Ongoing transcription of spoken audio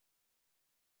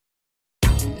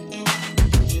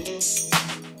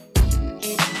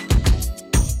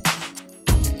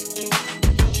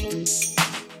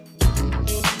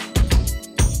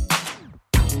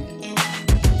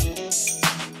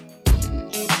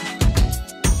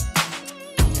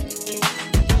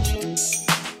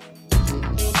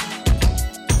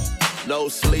No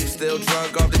sleep, still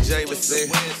drunk off the Jameson.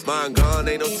 Mine gone,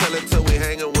 ain't no telling till we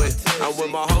hangin' with. I'm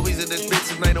with my homies and this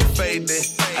bitch and ain't no fading it.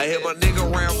 I hit my nigga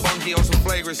round funky on some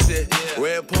flagrant shit.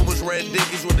 Red Pumas, red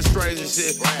Dickies with the strangest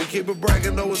shit. We keep it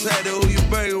bragging, know what's happening, who you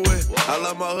bangin' with. I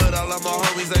love my hood, I love my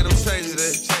homies, ain't no changing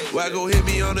it. Waggle hit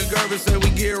me on the curb and say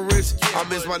we get rich. I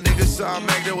miss my nigga Sean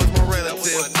Mac, that was my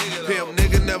relative. Pimp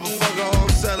nigga never fuck a whole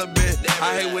celibate.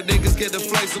 I hate when niggas get the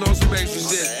flexing on some extra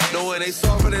shit. Knowing they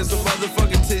softer than some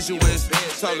motherfucking tissue is.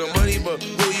 Talking money, but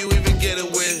who you even get it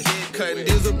with? Cutting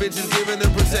deals with bitches, giving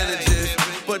them percentages.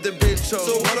 But the bitch chose.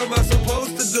 So what am I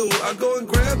supposed to do? I go and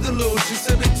grab the loot. She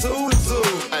sent me 2 and 2.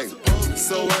 Hey,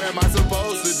 so what am I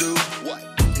supposed to do?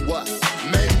 What?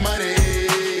 Make money,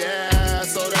 yeah.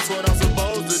 So that's what I'm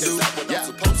supposed to do. Yeah,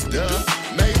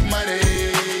 make money,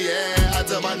 yeah. I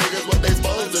tell my niggas what they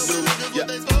supposed to do. Yeah,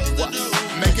 what?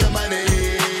 Making money,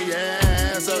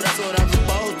 yeah. So that's what I'm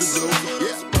supposed to do.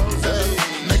 Yeah,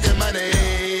 making money.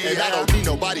 And I don't need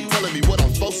nobody telling me what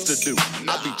I'm supposed to do.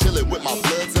 I be chilling with my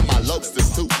bloods and my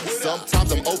lobsters too.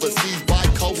 Sometimes I'm overseas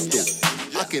bi-coastal.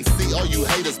 I can see all you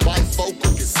haters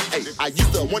bifocal. Hey, I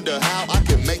used to wonder how I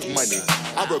can make money.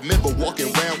 I remember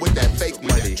walking around with that fake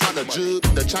money, trying to jug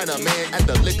the China man at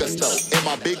the liquor store. And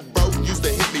my big bro used to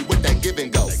hit me with that give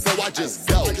and go. So I just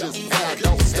go, and I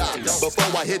don't stop.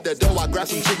 Before I hit the door, I grab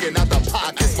some chicken out the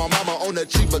pockets. My mama on the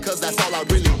cheap because that's all I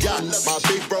really got. My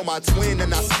big bro, my twin,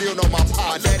 and I still know my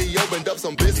pop. My daddy opened up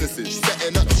some businesses,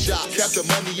 setting up shop. Kept the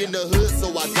money in the hood,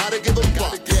 so I gotta give him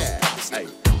props. Yeah, hey.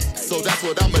 So that's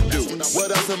what I'ma do.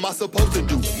 What else am I supposed to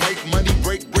do? Make money,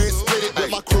 break bread, split it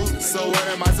with my crew. So what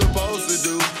am I supposed to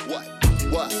do?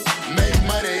 What? Make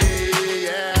money,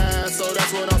 yeah. So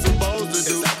that's what I'm supposed to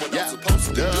do. Yeah,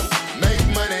 make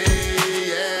money,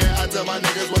 yeah. I tell my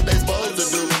niggas what they supposed to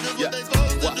do. Yeah,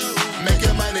 what?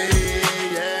 Making money,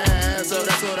 yeah. So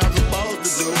that's what I'm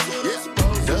supposed to do.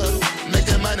 Yeah,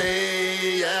 making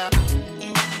money, yeah.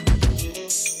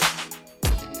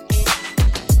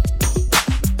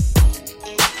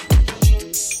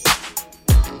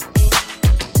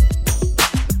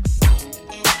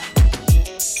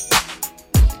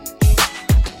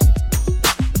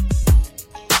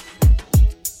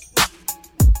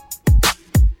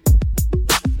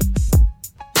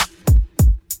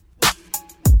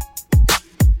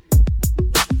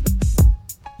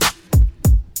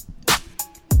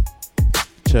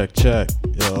 Check.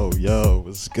 Yo,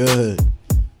 what's good?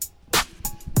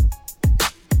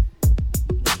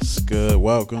 What's good?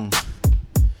 Welcome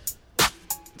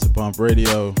to Bump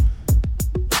Radio,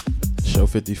 show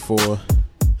 54.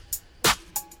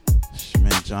 It's your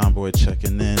man John Boy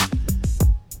checking in.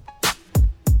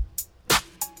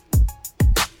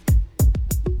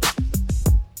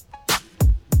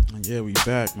 And yeah, we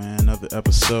back, man. Another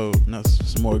episode.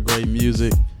 Some more great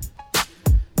music.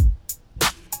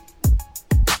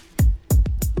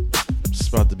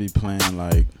 About to be playing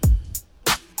like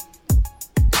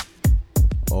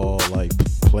all like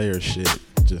player shit,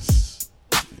 just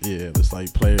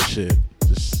like player shit,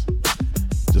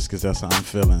 just cause that's how I'm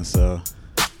feeling. So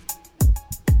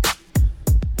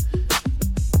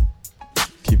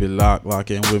keep it lock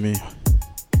in with me.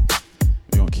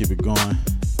 We're gonna keep it going.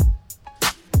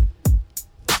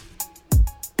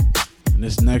 And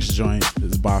this next joint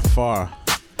is by far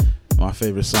my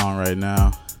favorite song right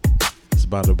now.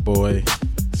 By the boy.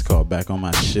 It's called Back on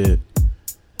My Shit.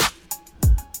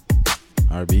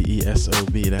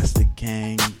 RBESOB, that's the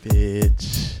gang,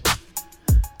 bitch.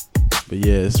 But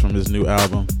yeah, it's from his new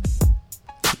album.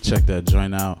 Check that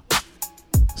joint out.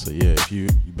 So yeah, if you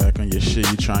back on your shit,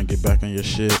 you try and get back on your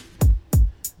shit,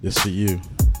 this for you.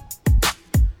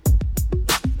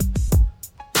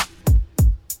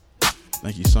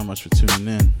 Thank you so much for tuning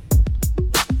in.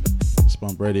 It's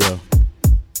Bump Radio.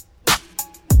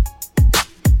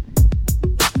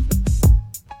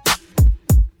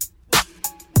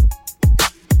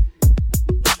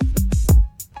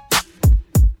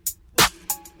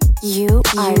 You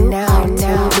are now tuned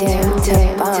in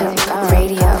to Bump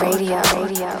Radio.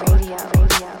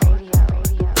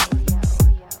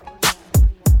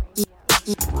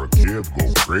 Kid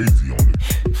go crazy on it.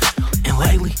 And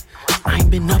lately, I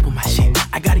ain't been up on my shit.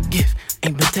 I got a gift,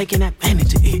 ain't been taking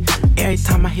advantage of it. Every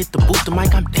time I hit the booth, the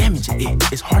mic, I'm damaging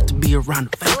it. It's hard to be around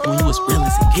the fake when you as real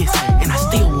as it gets. And I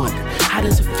still wonder, how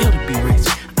does it feel to be rich?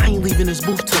 I ain't leaving this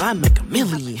booth till I make 1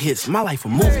 million hits. My life a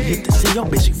movie, hit the see your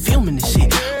bitch, you filming this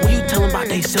shit. When you tell them about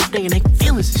they self, they ain't they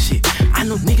feelings and shit. I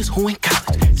know niggas who ain't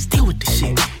college, still with this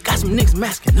shit. Got some niggas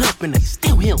masking up and they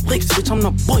still hitting licks. Bitch, I'm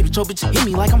the boy, but your bitch hit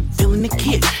me like I'm feeling the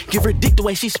kid. Give her dick the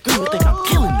way she screaming, think I'm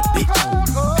killing the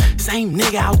bitch. Same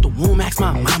nigga out the womb, ask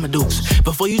my mama dukes.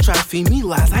 Before you try to feed me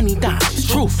lies, I need the honest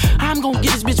truth. I'm gonna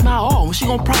get this bitch my all, and she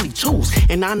gon' probably choose.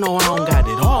 And I know I don't got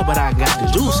it all, but I got the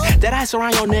juice. That ice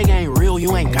around your nigga ain't real,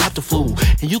 you ain't got the flu.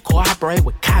 And you cooperate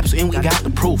with cops, and we got the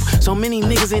proof. So many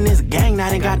niggas in this gang, now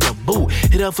they got the boot.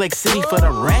 Hit up Flex City for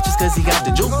the ratchets, cause he got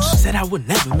the juice. Said I would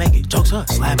never make it, jokes her,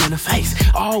 slap in the face.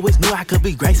 Always knew I could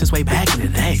be great since way back in the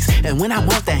days. And when I'm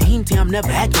off that heme I'm never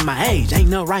acting my age. Ain't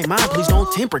no right mind, please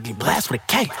don't temper, get blast with a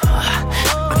K.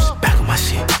 I'm just back on my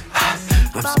shit.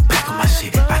 I'm just back on my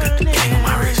shit. I got the gang on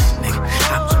my wrist, nigga.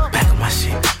 I'm just back on my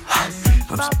shit.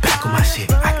 I'm just back on my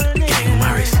shit. I got the gang on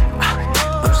my wrist.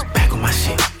 I'm just back on my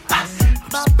shit. I'm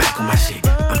just back on my shit.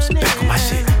 I'm just back on my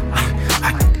shit.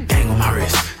 I got the gang on my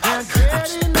wrist. I'm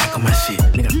just back on my shit,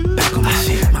 nigga. Back on my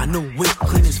shit. My new whip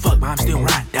clean as fuck, but I'm still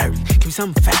riding dirty. Keep me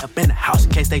something fat up in the house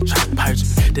in case they try to purge me.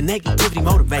 The negativity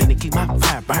motivating to keep my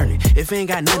fire burning. If it ain't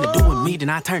got nothing to do with me, then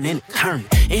I turn into current.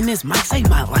 And this mic save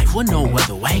my life, with no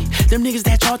other way. Them niggas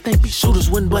that y'all think be shooters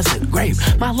wouldn't bust a grave.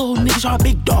 My little niggas y'all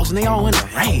big dogs and they all in the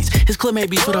rage. His clip may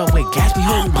be put up with gas, me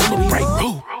holding on the break.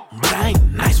 But I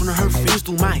ain't nice when I heard fingers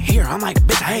through my hair. I'm like,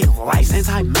 bitch, I ain't license,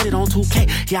 I made it on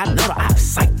 2K. Yeah, I know the I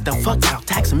psyched the fuck out,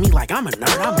 taxing me like I'm a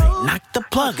nerd. I may knock the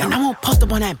plug out. I'm gonna post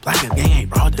up on that block, and gang ain't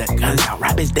brought the guns out.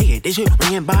 Rap is dead, this shit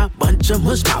ran by a bunch of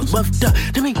mush mouths. Buffed up,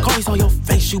 them ain't cardies on your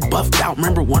face, you buffed out.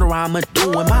 Remember, wonder what I'ma do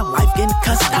when my life getting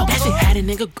cussed out. That shit had a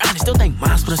nigga grinding, still think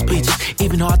mine's for the speeches.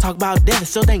 Even though I talk about death,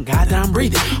 still thank God that I'm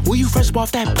breathing. When you fresh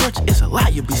off that porch, it's a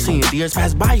lot you be seeing. The years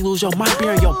pass by, you lose your mind,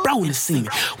 bearing your bro in the scene.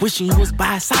 Wishing you was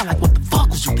by his side, like what the fuck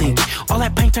was you thinking? All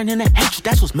that pain turned into hatred,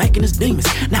 that's what's making us demons.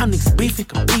 Now niggas beefing,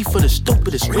 can beef for the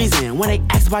stupidest reason. And when they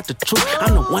ask about the truth,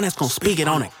 I'm the one that's gonna speak it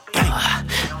on it. Gang.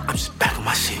 I'm just back on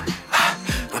my shit.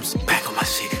 I'm just back on my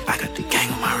shit. I got the gang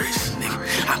on my wrist, nigga.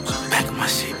 I'm just back on my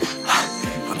shit.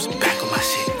 I'm just back on my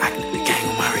shit. I got the gang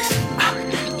on my wrist.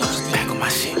 I'm just back on my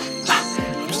shit.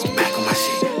 I'm just back on my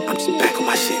shit. I'm just back on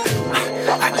my shit.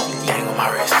 I got the gang on my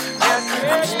wrist.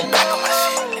 I'm just back on my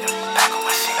shit. Back on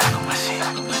my shit. Back on my shit.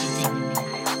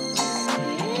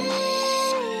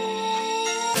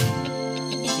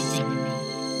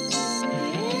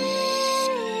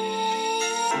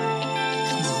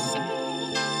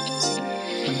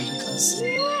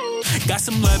 Got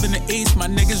some love in the east, my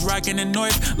niggas rockin' the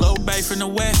north. Low Bay from the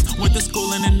west, went to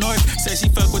school in the north. Said she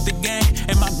fuck with the gang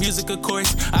and my music, of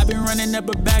course. I been running up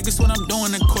a bag, that's what I'm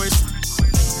doing, of course.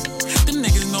 Them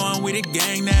niggas know I'm with the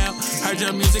gang now. Heard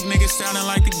your music, niggas sounding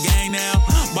like the gang now.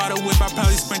 Bought a whip, I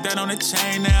probably spent that on a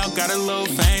chain now. Got a little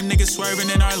fame, niggas swerving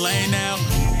in our lane now.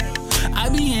 I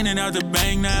be in and out the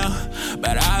bank now,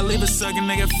 but I leave a suckin'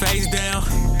 nigga face down.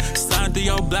 Sliding through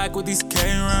your block with these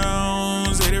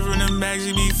K-rounds. Hit it from the back,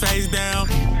 she be face down.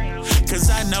 Cause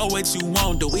I know what you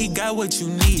want, though we got what you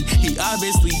need. He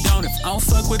obviously don't. If I don't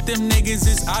fuck with them niggas,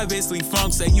 it's obviously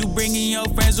funk. Say you bringing your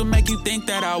friends will make you think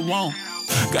that I won't.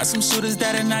 Got some shooters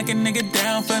that'll knock a nigga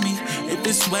down for me. If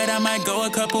it's wet, I might go a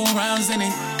couple rounds in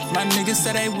it. My niggas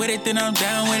say they with it, then I'm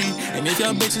down with it. And if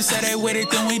your bitches say they with it,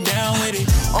 then we down with it.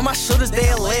 On my shoulders,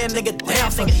 they'll lay a nigga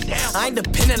down for me. I ain't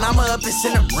dependent, I'ma up and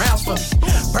send them rounds for me.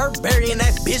 Burberry and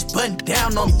that bitch button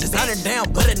down on me. Designer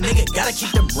down, but a nigga gotta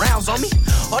keep them rounds on me.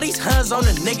 All these huns on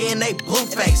a nigga and they blue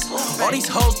face. All these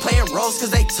hoes playing roles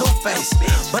cause they two-faced.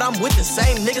 But I'm with the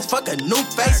same niggas, fuck a new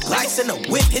face. Glocks in the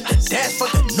whip, hit the dash,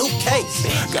 fuck a new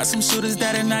case. Got some shooters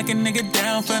that'll knock a nigga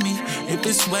down for me. If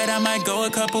it's wet, I might go a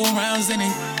couple rounds in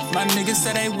it. My niggas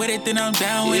say they with it, then I'm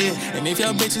down with it. And if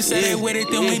your bitches say they with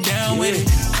it, then we down with it.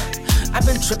 I've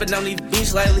been tripping on these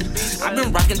beats lately. I've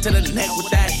been rocking to the neck with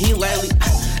that heat lately.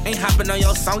 Ain't hopping on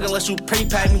your song unless you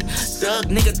prepay me. Thug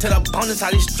nigga to the bone, that's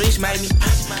how these streets made me.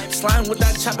 Slime with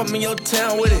that chop, I'm in your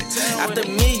town with it. After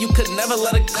me, you could never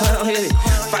let a clown hit it.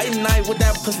 Fight night with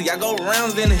that pussy, I go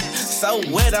rounds in it. So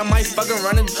wet, I might fucking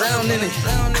run and drown in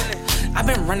it. I've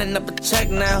been running up a check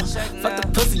now. Fuck the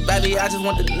pussy, baby, I just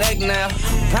want the neck now.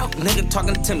 Broke nigga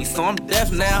talking to me, so I'm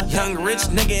deaf now. Young rich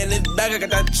nigga in this bag, I got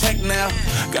that check now.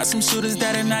 Got some shooters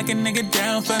that'll knock a nigga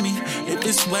down for me. If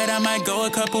it's wet, I might go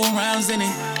a couple rounds in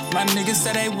it. My niggas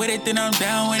say they with it, then I'm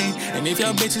down with it. And if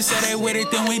your bitches say they with it,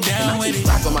 then we down with it.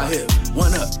 Rock on my hip,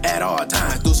 one up at all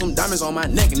times. Threw some diamonds on my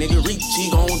neck, nigga reach, he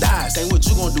gon' die. Say what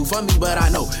you gon' do for me, but I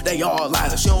know they all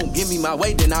lies. If she don't give me my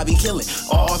weight, then I be killing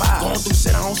all vibes. Going through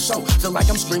shit I don't show, feel like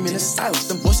I'm screaming in silence.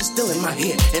 Them voices still in my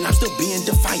head, and I'm still being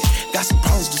defiant. Got some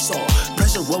problems to solve,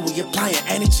 pressure what we applying.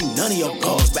 Ain't achieve none of your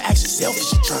goals, but actually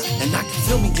selfish you trying. And I can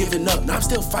feel me giving up, now I'm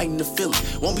still fighting to feel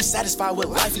it. Won't be satisfied with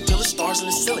life until it stars in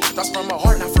the ceiling. Thoughts from my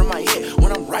heart, not from my head.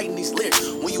 When I'm writing these lyrics,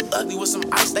 when you ugly with some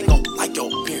ice, they gon' like your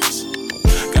appearance.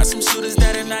 Got some shooters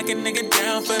that'll knock a nigga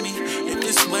down for me. If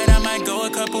it's wet, I might go a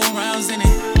couple rounds in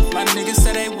it. My niggas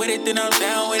say they with it, it, then I'm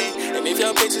down with it. And if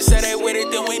your bitches say they with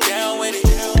it, then we down with it.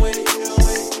 Down with it.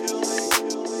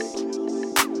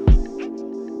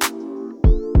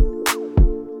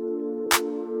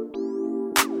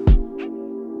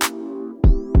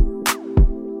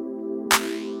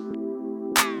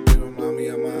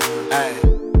 Hey.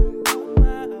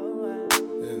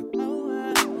 Yeah.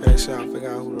 Hey, trying to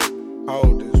figure out who the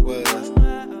hoe this was.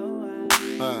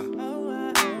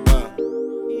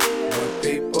 When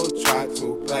people try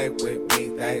to play with me,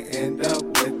 they end up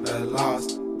with the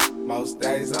loss. Most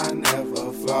days I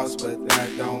never floss, but that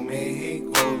don't mean he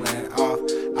cooling off.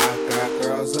 I got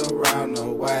girls around the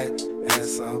way, and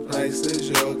some places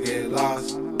you'll get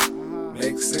lost.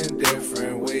 Mixing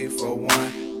different weed for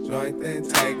one joint, then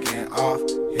taking off.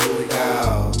 Here we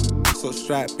go. So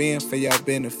strap in for your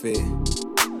benefit.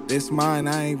 This mine,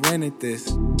 I ain't rented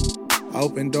this.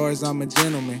 Open doors, I'm a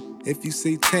gentleman. If you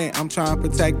see tent, I'm trying to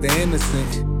protect the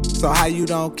innocent. So how you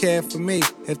don't care for me?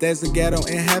 If there's a ghetto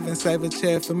in heaven, save a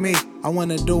chair for me. I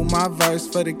wanna do my verse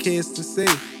for the kids to see.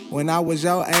 When I was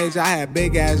your age, I had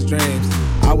big ass dreams.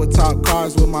 I would talk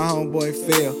cars with my homeboy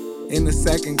Phil. In the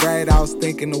 2nd grade, I was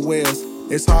thinking the wheels.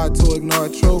 It's hard to ignore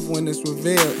truth when it's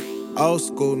revealed. Old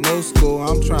school, new school,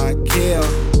 I'm trying to kill.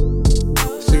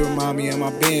 She remind me of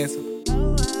my Benz.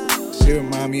 She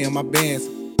remind me of my Benz.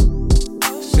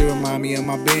 She remind me of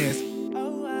my Benz.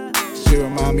 She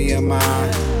remind me of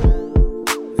mine.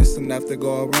 It's enough to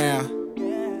go around.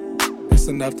 It's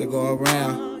enough to go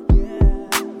around.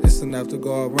 It's enough to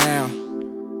go around.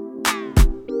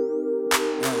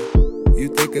 You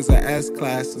think it's an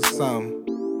S-class or something?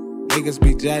 Niggas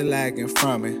be jet lagging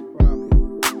from it.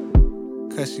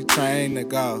 Cause she trained to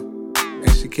go.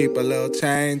 And she keep a little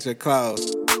change of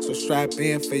clothes. So strap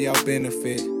in for your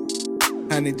benefit.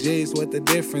 100 G's, what the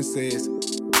difference is.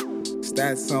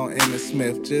 Stats on Emmitt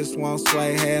Smith. Just won't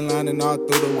sway, headlining all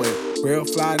through the whip. Real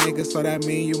fly nigga, so that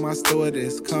mean you my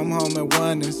stewardess. Come home at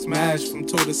 1 and smash from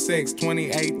 2 to 6.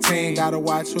 2018, gotta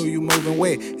watch who you moving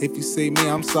with. If you see me,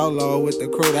 I'm solo with the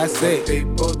crew, that's it.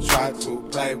 People try to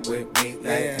play with me,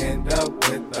 they end up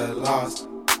with the loss.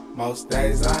 Most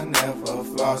days I never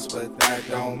floss, but that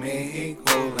don't mean he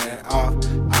cooling off.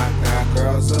 I got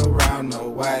girls around the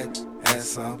way, and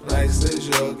some places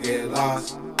you'll get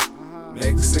lost.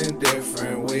 Mixing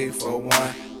different weed for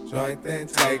one joint, then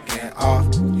taking off.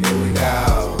 Here we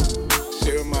go.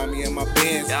 She remind me of my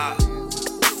Benz. Yeah.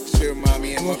 She remind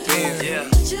me of my Benz. Yeah.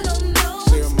 She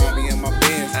remind me of my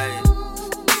Benz. Hey.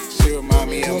 She remind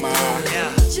me of mine.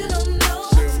 Yeah. She remind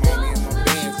me of my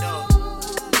Benz.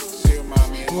 She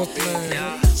remind me of my Benz.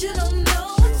 Yeah. She remind me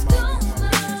of my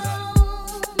Benz.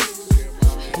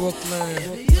 Brooklyn.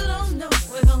 You don't know,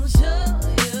 we're gonna show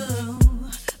you.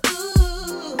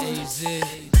 Ooh. Easy.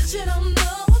 But you don't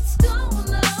know what's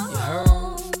going on. You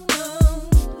heard?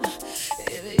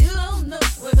 If you don't know,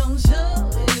 we're gonna show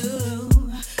you.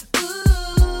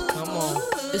 Ooh. Come on.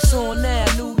 It's on now,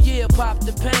 New Year, pop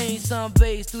the pain.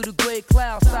 Sunbathe through the gray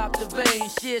clouds, stop the rain.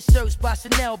 Share shirts by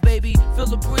Chanel, baby. Feel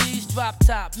the breeze, drop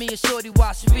top. Me and Shorty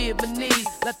wash Vietnamese.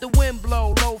 Let the wind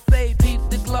blow, low fade, peep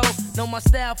the glow. Know my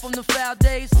style from the foul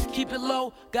days, keep it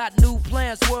low. Got new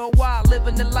plans worldwide,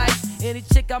 living the life. Any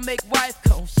chick I make wife,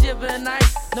 come shiver and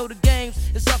ice. Know the games,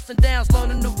 it's ups and downs,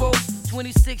 learning the ropes.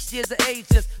 26 years of age,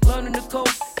 just learning the cope.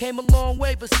 Came a long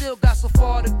way, but still got so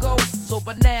far to go. So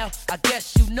by now, I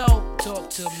guess you know. Talk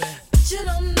to me. But you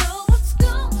don't know what's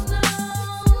going on.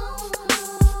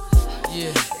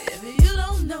 Yeah. If you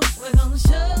don't know, we're gonna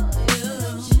show you.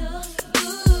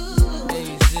 Ooh.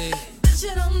 Easy. But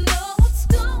you don't know what's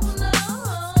going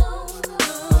on.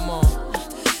 Come on.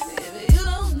 If you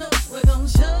don't know, we're gonna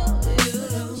show you.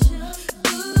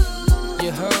 Ooh.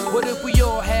 You heard? What if we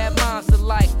all had minds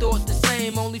alike, thought the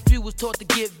same? Only few was taught to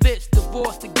get bitch,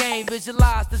 divorce the game.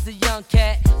 Visualized as a young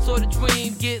cat, saw the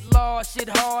dream, get lost, shit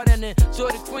hard, and enjoy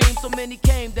the cream. So many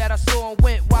came that I saw and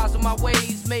went, wise in my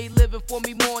ways. Made living for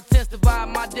me more intense, divide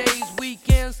my days,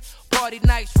 weekends, party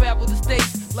nights, travel the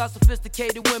states. Love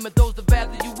sophisticated women, those the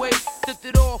value you wait. Tipped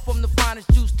it all from the finest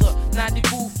juice to 90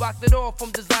 booth, rocked it all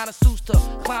from designer suits to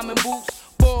climbing boots.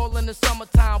 Ball in the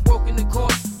summertime, working the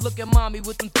court. Look at mommy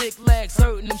with them thick legs,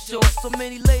 hurting them shorts. So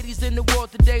many ladies in the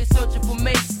world today searching for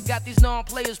mates. Got these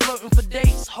non-players flirting for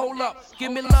dates. Hold up,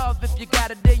 give me love if you got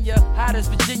it in ya. Hot as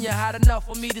Virginia, hot enough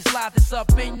for me to slide this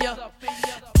up in ya.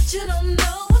 But you don't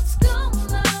know what's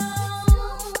going on.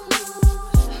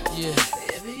 Yeah.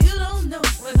 If you don't know,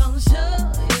 we're gonna show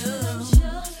you.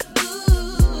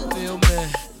 Ooh. Feel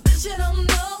me. But you don't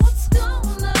know what's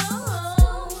going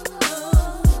on.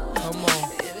 Come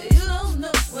on. If you don't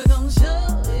know, we're gonna show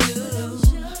you.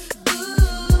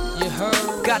 Ooh. You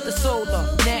heard? Got the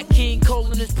solar, Nat King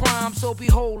Cole in his prime, so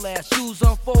behold as shoes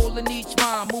unfold in each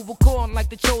rhyme. Move according like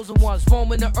the chosen ones,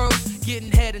 roaming the earth,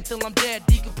 getting head until I'm dead,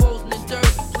 decomposing in dirt.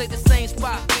 Play the same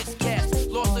spot, bitch cats,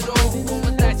 lost it all.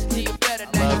 Rolling dice until you're better.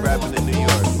 Love rapping in New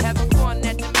York. Having fun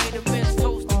at the main events,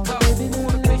 toast to cup.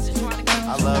 For the patients trying to get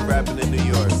I love rapping in New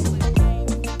York.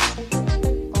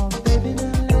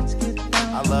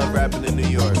 I love rapping in New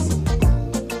York.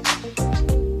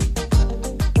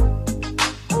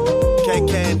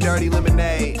 KK and Dirty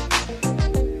Lemonade.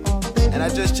 And I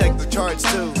just checked the charts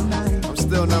too. I'm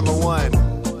still number one.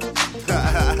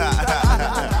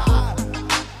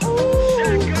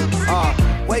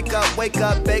 Wake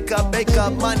up, bake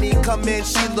up, money come in,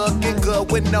 she looking good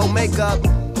with no makeup.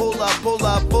 Pull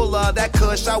up, that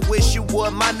kush, I wish you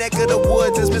would. My neck of the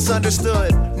woods is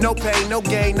misunderstood. No pain, no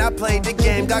gain, I played the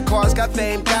game. Got cars, got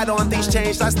fame, got on, things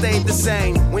changed, I stayed the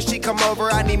same. When she come over,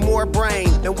 I need more brain.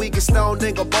 Then we can stone,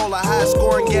 then go bowl a high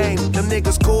scoring game. Them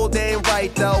niggas cool, they ain't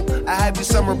right though. I have you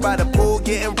somewhere by the pool,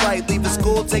 getting right. Leaving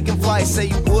school, taking flight, say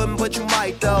you wouldn't, but you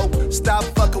might though. Stop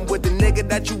fucking with the nigga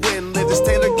that you win. Live this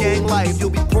Taylor gang life. You'll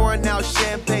be pouring out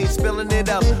champagne, spilling it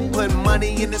up. Putting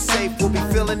money in the safe, we'll be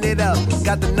filling it up.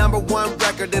 Got the number one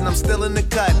record and I'm still in the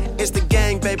cut. It's the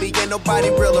gang, baby, ain't nobody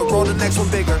realer. Roll the next one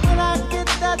bigger. When I get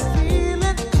that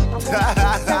feeling,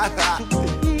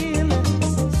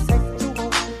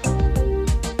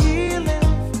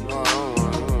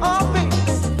 oh baby,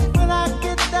 when I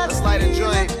get that let's light a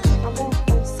joint.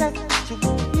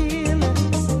 sexual healing.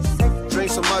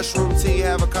 Drink some mushroom tea,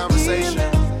 have a conversation.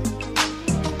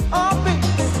 Oh baby,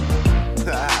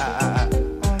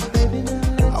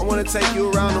 I wanna take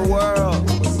you around the world.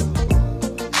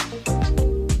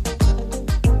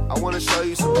 I wanna show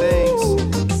you some things.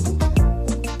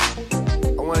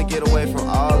 I wanna get away from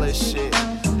all this shit.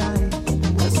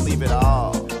 Let's leave it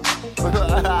all.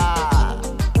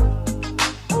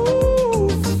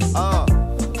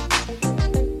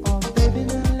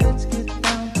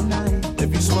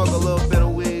 If you smoke a little bit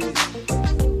of weed,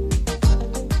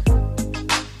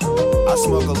 I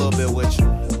smoke a little bit with you.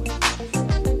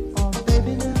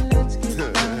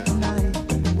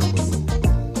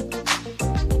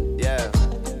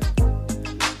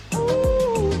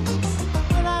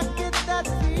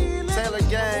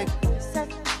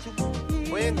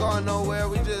 Going nowhere,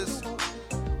 we just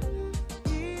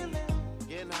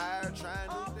getting higher, trying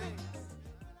new things.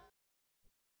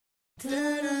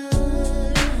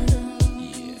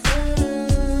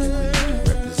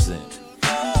 Represent.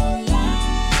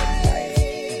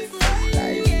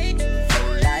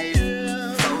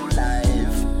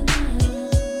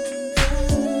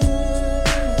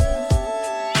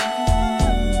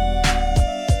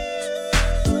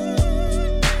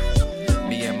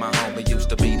 Me and my homie used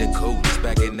to be the coolest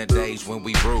back in the days when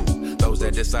we ruled. Those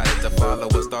that decided to follow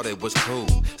us thought it was cool.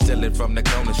 Stealing from the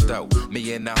corner store.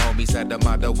 Me and the homies had the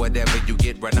motto, whatever you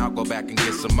get, run out, go back and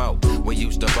get some more. We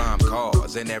used to bomb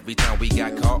cars, and every time we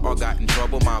got caught or got in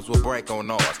trouble, moms would break on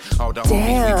ours. All the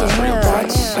homies, we just real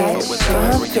bright.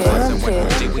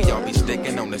 We all be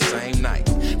sticking on the same night.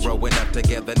 Growing up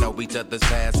together, know each other's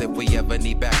past. If we ever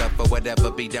need backup for whatever,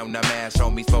 be down the mash,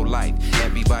 homies for life.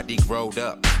 Everybody growed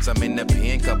up. Some in the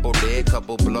pen, couple dead,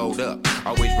 couple blowed up.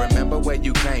 Always remember where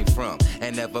you came from,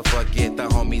 and never forget the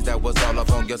homies that was all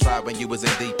up on your side when you was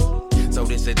in deep. So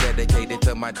this is dedicated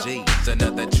to my G's.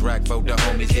 Another track for the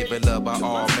homies, giving love by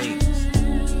all means.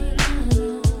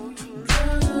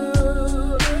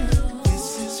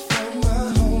 this is for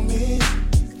my homies.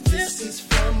 This is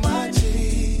for my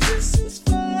G's. This is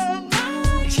for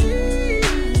my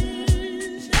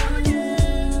G's. Oh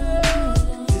yeah.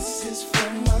 This is for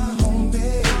my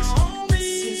homies.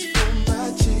 This is for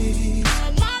my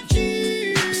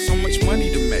G's. So much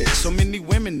money to make, so many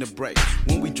women to break.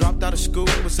 When we dropped out of school,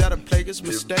 was that a player's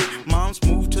mistake? Moms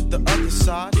moved to the other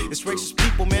side. It's racist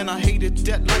people, man, I hated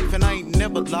that life and I ain't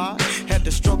never lied. Had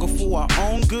to struggle for our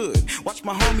own good. Watch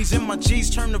my homies and my G's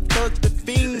turn the thugs to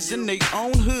fiends in their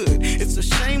own hood. It's a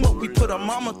shame what we put our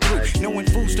mama through. Knowing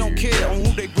fools don't care on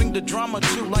who they bring the drama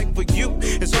to. Like for you,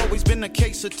 it's always been a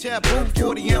case of taboo.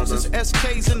 40 ounces,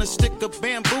 SKs, and a stick of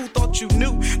bamboo. Thought you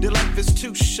knew that life is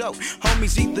too short.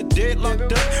 Homies either dead,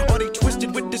 locked up, or they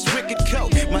twisted with this wicked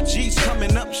coat. My G's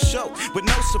coming up short with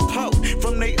no support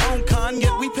from their own kind,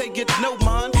 yet we pay get no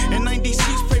mind. And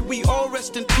 90Cs pray we all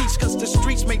rest in peace, cause the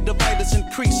streets make dividers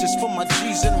increase. It's for my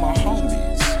G's and my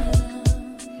homies.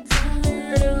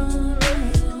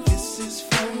 This is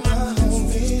for my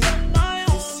homies.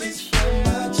 This is for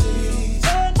my G's.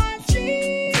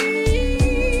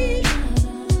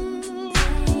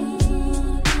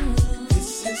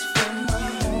 This is for my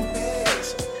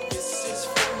homies. This is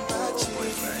for my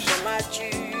G's. For my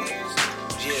G's.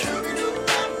 Yeah.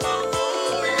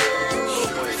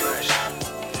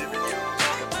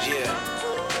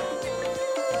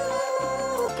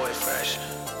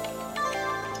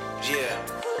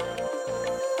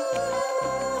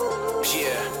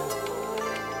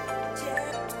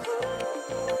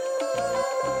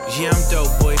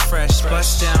 dope boy fresh.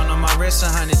 Bust down on my wrist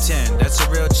 110. That's a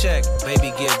real check.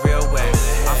 Baby get real wet.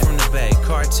 I'm from the Bay,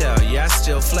 cartel. Yeah, I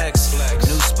still flex.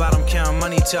 New spot, I'm counting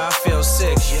money till I feel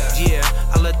sick. Yeah,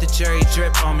 I let the jury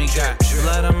drip on me. Got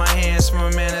blood on my hands from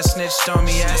a man that snitched on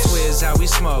me. Ass whiz, how we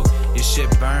smoke. Your shit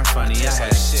burn funny. I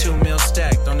had 2 mil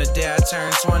stacked on the day I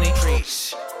turned 20.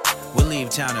 We'll leave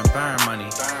town and burn money.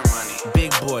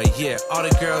 Big boy, yeah, all the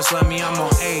girls love me. I'm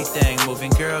on everything moving,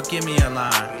 girl, give me a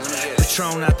line.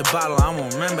 Patron out the bottle, I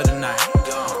won't remember the night.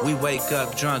 We wake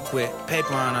up drunk with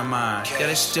paper on our mind.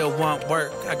 Gotta still want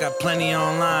work, I got plenty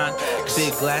online.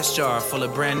 Big glass jar full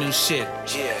of brand new shit.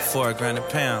 $4 grand a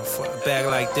pound for a bag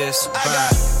like this. I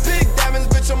got big diamonds,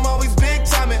 bitch, I'm always big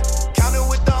timing. Counting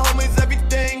with the homies,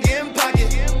 everything in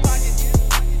pocket.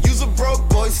 Use a broke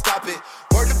boy, stop it.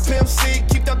 Word to Pimp C,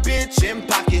 keep that bitch in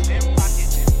pocket.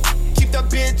 Keep that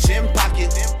bitch in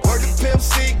pocket. Word to Pimp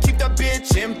C, keep that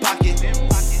bitch in pocket.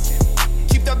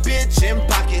 Keep that bitch in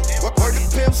pocket. Word to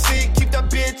Pimp C, keep that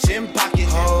bitch in pocket.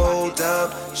 Hold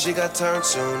up, she got turned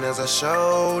soon as I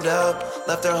showed up.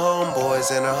 Left her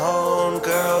homeboys and her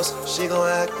homegirls. She gon'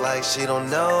 act like she don't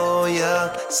know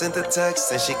ya. Sent the text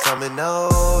and she coming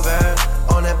over.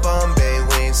 On that Bombay,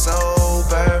 we ain't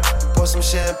sober. Pour some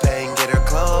champagne, get her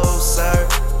closer.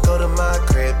 Go to my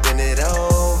crib, bend it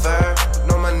over.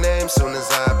 Know my name soon as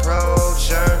I approach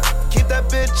her. Keep that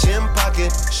bitch in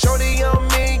pocket. Shorty on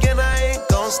me and I ain't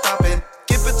gon' stop it.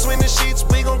 Get between the sheets,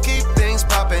 we gon' keep things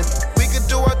poppin'. We could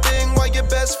do our thing while your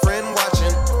best friend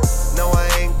watching. No, I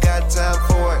ain't got time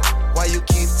for it. Why you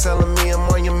keep telling me I'm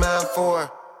on your mind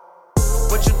for?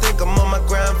 What you think I'm on my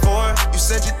grind for? You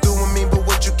said you through with me, but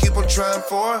what you keep on trying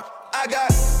for? I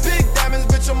got big diamonds,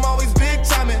 bitch, I'm always big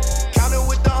timing. Counting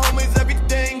with the homies,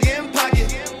 everything in pocket.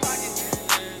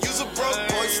 Use a broke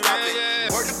boy, stop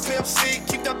it. Word to Pimp C,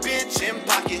 keep that bitch in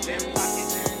pocket.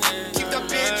 Keep that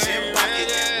bitch in pocket.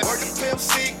 Word to Pimp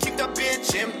C, keep that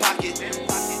bitch in pocket.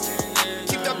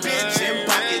 Keep that bitch in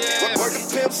pocket. Word to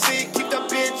Pimp C, keep that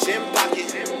bitch in pocket.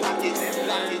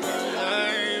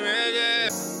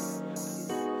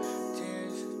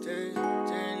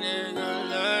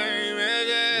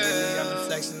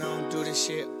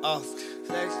 Shit off.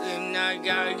 Flexing, I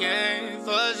got a game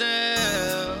for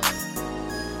sale.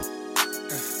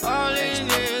 All these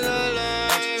niggas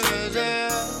lame as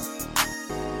hell.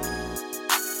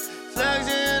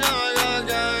 Flexing, I got a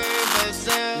game for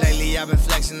sale. Lately, I've been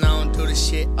flexing, I don't do the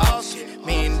shit off. $1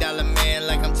 million man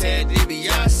like I'm Ted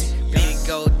DiBiase. Need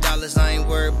gold dollars, I ain't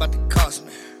worried about the cost,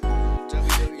 man.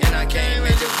 And I came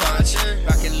in Givenchy.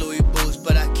 Rockin' Louis boots,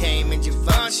 but I came in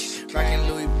Givenchy. Rockin'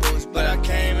 Louis boots, but I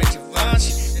came in Givenchy.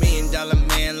 $1 million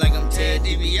man like I'm Ted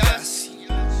DiBiase.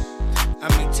 I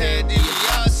mean Ted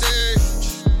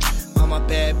DiBiase. All my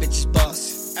bad bitches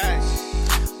boss.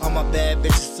 All my bad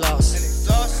bitches floss.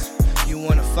 You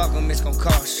wanna fuck 'em, it's gon'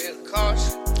 cost.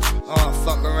 Oh,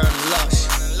 fuck around and lost.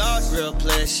 Real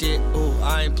player shit, ooh,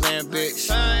 I ain't playing bitch.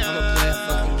 I'ma play a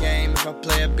fucking game if I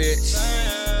play a bitch.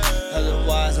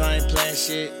 Otherwise, I ain't playing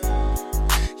shit.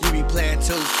 You be playing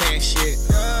 2K shit.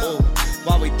 Ooh,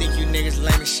 why we think you niggas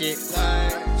lame as shit?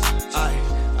 Aye.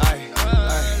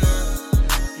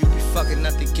 You be fucking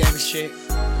up the game and shit.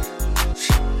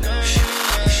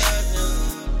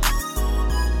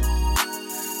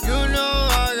 You know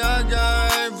I got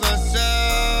game for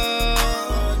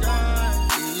sale.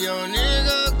 Your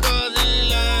nigga cause he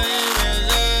lame as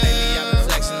hell. Lately I been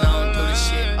flexing, I don't do this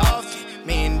shit often. $1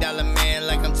 million man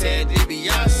like I'm Ted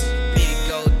DiBiase. Need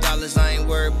gold dollars, I ain't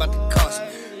worried about the cost.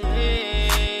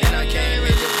 And I came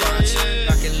in Givenchy.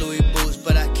 Rockin' Louis boots,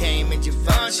 but I came in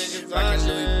Givenchy. Rockin'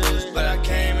 Louis boots, but I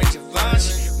came in Givenchy.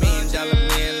 $1 million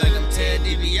man like I'm Ted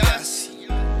DiBiase.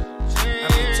 I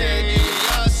mean Ted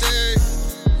DiBiase.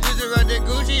 Just right there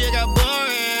Gucci, it got boring.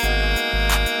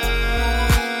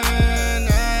 I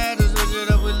had to switch it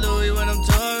up with Louis when I'm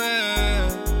touring.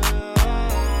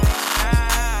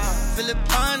 Philip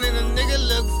Pine and a nigga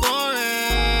look foreign.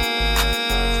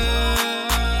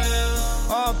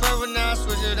 All purple now,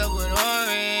 switch it up with orange.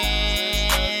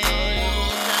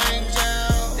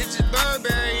 This is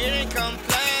Burberry, it ain't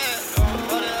complex.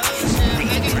 All the other shit,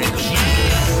 make it nigga mad.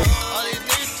 All these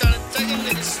niggas tryna take a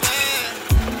nigga slam.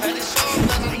 Had to show 'em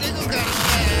that a nigga got a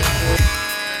slam.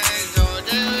 So I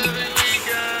do every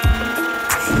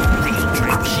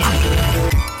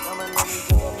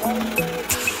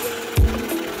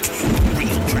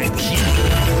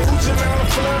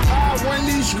I run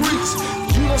these streets.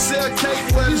 You don't sell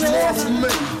cake, well it's more for me.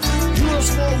 You don't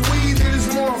smoke weed, it is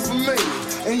more for me.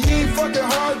 And you ain't fucking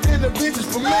hard, then the bitches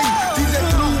for me. These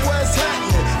that blue West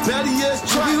happening, Betty is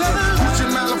tracking. Gucci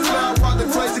Malibu, while the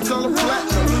place the color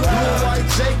platinum. Blue and white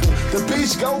Jacob, the bitch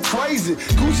bitch go crazy.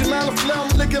 Gucci Mane I'm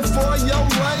looking for your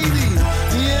lady.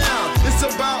 Yeah, it's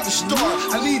about to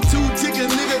start. I need 2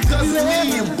 tickets, nigga, cause it's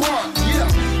me and Bart.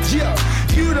 Yeah,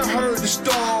 you done heard the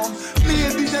storm. Me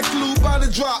and DJ Clue about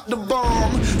to drop the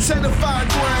bomb. Certified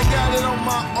grand, got it on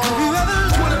my arm.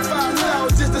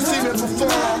 $25 just to see me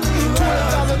perform.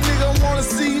 $20 nigga wanna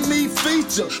see me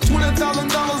feature.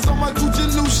 $20,000 on my Gucci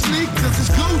new sneakers. It's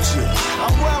Gucci. I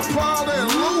wear Prada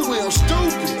and Louis. I'm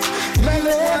stupid. Man,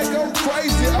 I go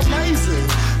crazy, amazing.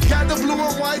 Got the blue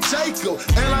and white Jacob,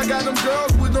 and I got them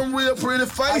girls with them real pretty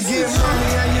faces. I get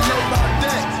money, and you know about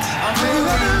that. I made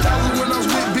 $1,000 when I was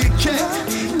with Big Cat.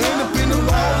 End up in the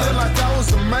ballin' like I was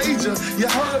a major. You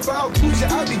heard about Gucci,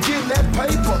 I be getting that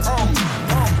paper.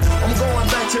 I'm going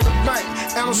back to the bank,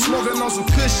 and I'm smoking on some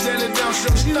kush, standing down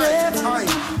some stank.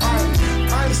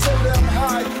 I ain't so damn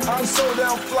high, I'm so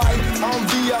damn fly, I'm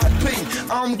VIP,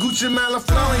 I'm Gucci Mane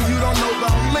flying, you don't know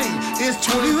about me. It's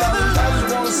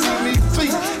 $20,000, wanna see me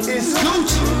feet, it's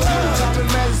Gucci. Top in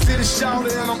Magic City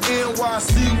shouting, and I'm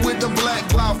NYC with the black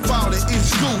Glock 40,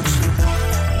 it's Gucci.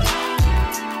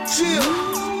 Chill.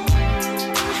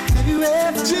 Have you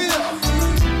ever chill?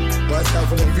 Watch out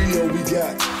for the video we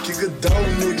got. Kick a dough,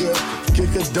 nigga.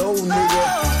 Kick a dough, nigga.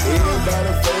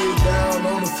 Everybody fade down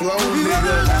on the floor,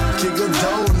 nigga. Kick a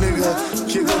dough, nigga.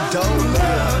 Kick a dough,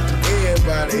 nigga.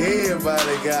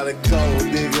 Everybody gotta go,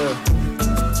 nigga.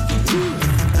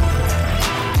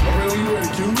 Alright, you ready,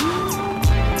 Q?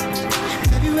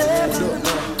 Have you ever?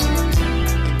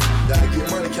 Gotta get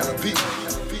money, kinda beat.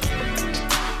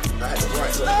 I had to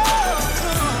write something.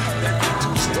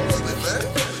 Too stupid, man.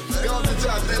 Go to the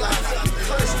top, they like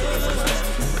first.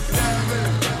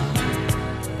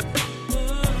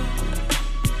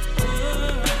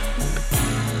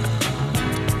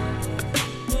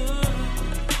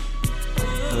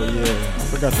 Oh yeah, I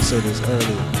forgot to say this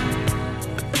earlier.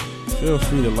 Feel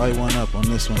free to light one up on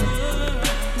this one if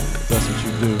that's what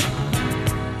you do.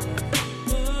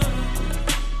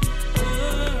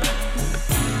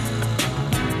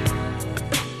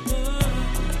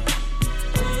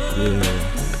 Yeah.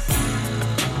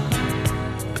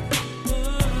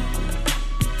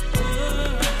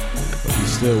 But you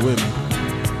still with me.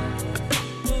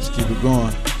 Let's keep it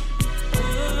going.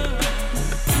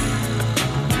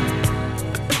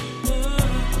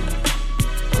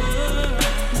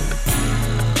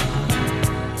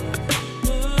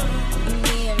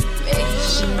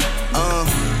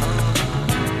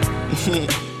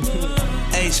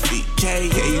 HBK,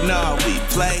 yeah, you know how we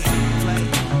play.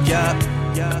 Yup.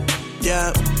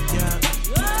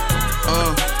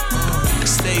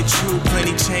 Stay true,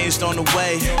 plenty changed on the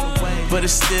way. But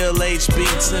it's still HB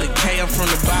to the K. I'm from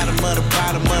the bottom of the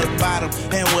bottom of the bottom.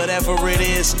 And whatever it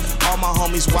is, all my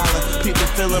homies wildin'. People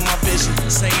feeling my vision,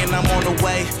 saying I'm on the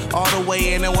way. All the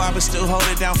way in and why, but still hold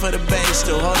it down for the bay.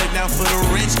 Still hold it down for the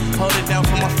rich, hold it down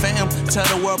for my fam. Tell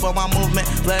the world about my movement,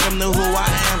 let them know who I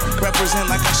am. Represent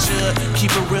like I should,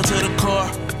 keep it real to the core.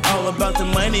 All about the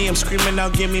money, I'm screaming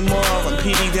out, give me more. I'm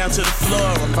PD down to the floor,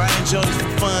 I'm buying Jordans for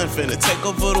fun. Finna take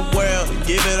over the world and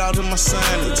give it all to my son.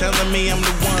 They telling me I'm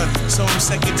the one, so I'm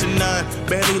second to none.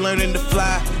 Barely learning to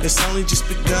fly, it's only just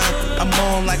begun. I'm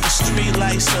on like a street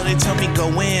light, so they tell me go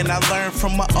in. I learned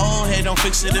from my old head, don't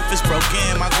fix it if it's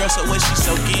broken. My girl so wet, she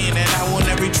so in, and I won't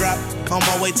every drop. On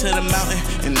my way to the mountain,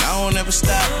 and I won't ever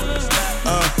stop.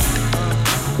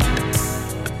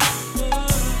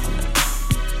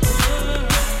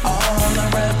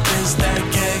 Is that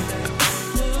gang?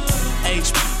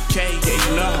 HBK, yeah,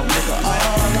 you know, nigga, all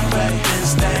I rap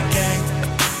is that gang.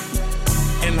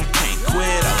 And I can't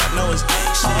quit, all I know is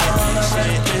gang shit. All I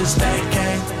rap is that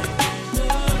gang.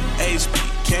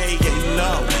 HBK, yeah, you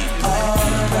know, all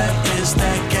I rap is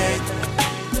that gang.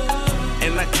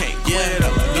 And I can't quit,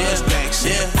 all I know is gang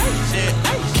shit.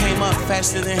 Came up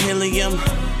faster than helium.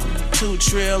 2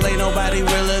 trill, ain't nobody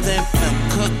realer than him.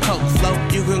 Cook, coke, flow,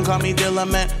 you can call me Dilla,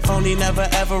 man. Phony never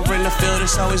ever in the field,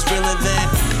 it's always realer than.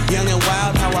 Young and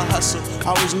wild, how I hustle.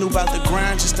 Always knew about the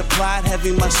grind, just applied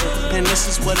heavy muscle. And this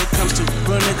is what it comes to.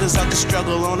 Real niggas out the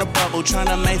struggle on a bubble. Trying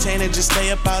to maintain it, just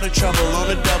stay up out of trouble. On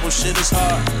a double, shit is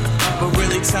hard. But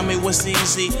really tell me what's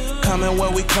easy. Coming where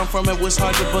we come from, it was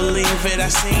hard to believe it. I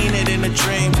seen it in a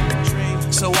dream.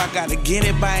 So I gotta get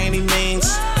it by any means.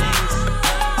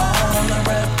 All I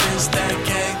rap is that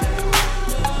gang.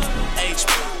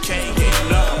 HBK, yeah, you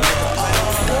know, all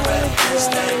I rap is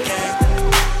that gang.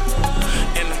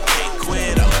 And I can't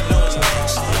quit, all I know is gang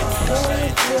shit. All I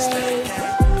rap is that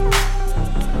gang.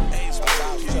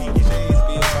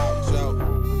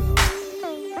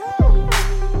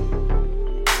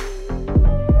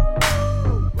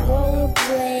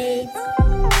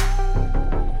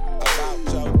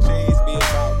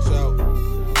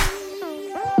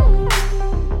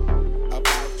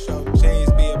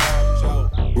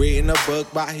 Reading a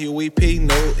book by Huey P.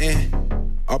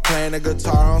 Newton, or playing a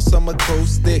guitar on some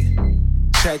acoustic.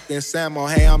 Checked in Samo,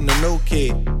 hey, I'm the new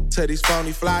kid. To these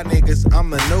phony fly niggas,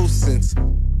 I'm a nuisance.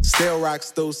 Still rock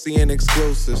Stussy and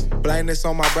exclusives. Blame this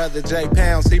on my brother Jay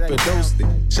Pounds, he produced it.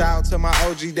 Shout out to my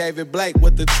OG David Blake,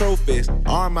 what the truth is.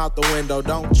 Arm out the window,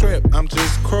 don't trip, I'm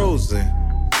just cruising.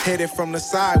 Hit it from the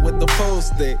side with the pool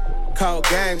stick. Cold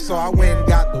game, so I went and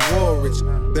got the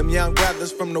Woolrich. Them young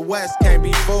brothers from the West can't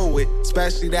be fooled with.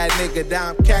 Especially that nigga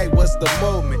Dom K, what's the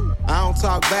movement? I don't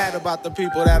talk bad about the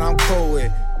people that I'm cool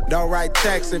with. Don't write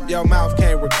checks if your mouth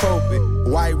can't recoup it.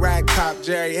 White rag cop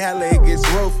Jerry Heller, it gets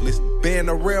ruthless. Being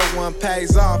a real one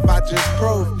pays off, I just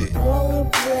proved it.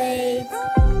 About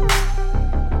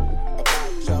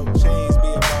your cheese,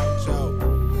 be about your.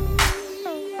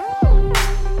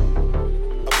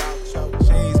 About your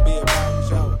cheese, be about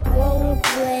your. About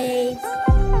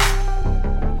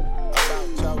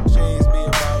your cheese, be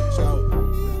about your.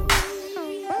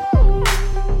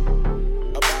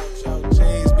 About your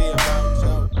cheese, be about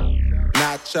your.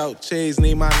 Nacho cheese,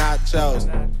 need my nachos.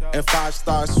 And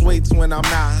 5-star sweets when I'm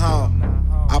not home.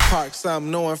 I park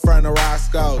something new in front of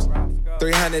Roscoe's.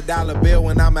 $300 bill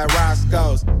when I'm at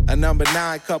Roscoe's. A number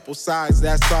 9, couple sides,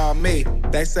 that's all me.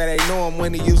 They say they knew him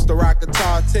when he used to rock a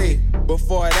tall tee.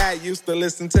 Before that, used to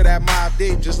listen to that Mobb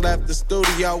Deep. Just left the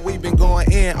studio, we been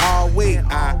going in all week.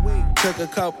 I took a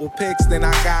couple pics, then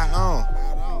I got on.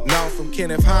 Known from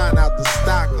Kenneth Hahn out to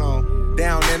Stockholm.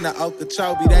 Down in the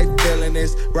Okeechobee, they feeling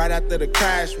this. Right after the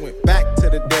crash, went back to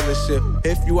the dealership.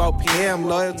 If you OPM,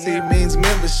 loyalty means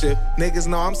membership. Niggas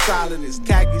know I'm solid as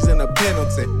khakis in a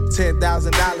Pendleton.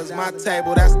 $10,000 my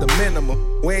table, that's the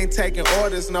minimum. We ain't taking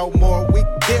orders no more, we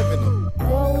giving them.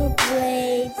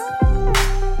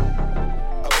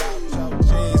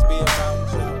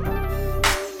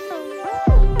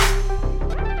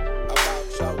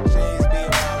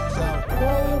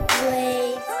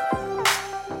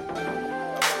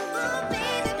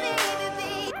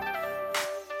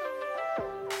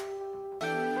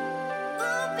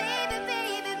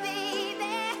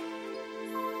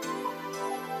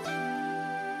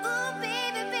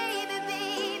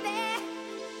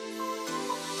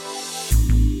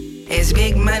 It's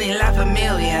big money, La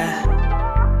Familia.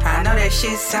 I know that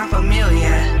shit sound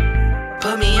familiar.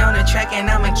 Put me on the track and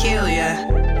I'ma kill ya.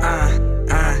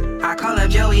 I call up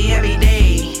Joey every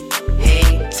day.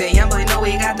 Hey, say young boy know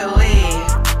we got the wave.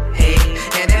 Hey,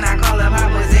 and then I call up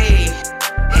Jose.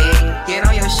 Hey, get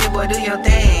on your shit, boy, do your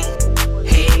thing.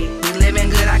 Hey, we living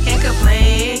good, I can't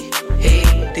complain.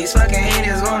 Hey, these fucking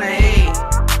haters gonna hate.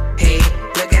 Hey,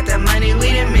 look at the money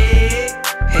we done made.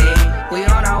 Hey, we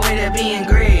on our way to being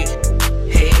great.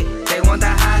 Hey, they want the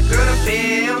hot girl to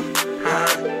feel.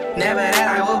 Never that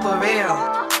I will prevail.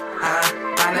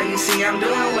 I know you see I'm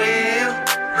doing well.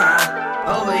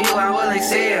 Over you I will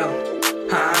excel.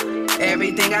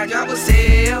 Everything I drop will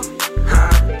sell.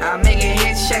 I'm making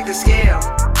hits, check the scale.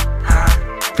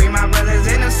 Free my brothers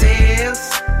in the sales.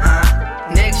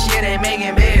 Next year they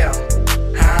making bail.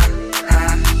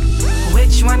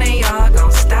 Which one of y'all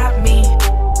gon' stop me?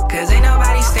 Cause ain't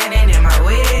nobody standing in my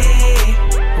way.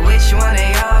 Which one of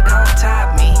y'all gon'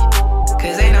 top me?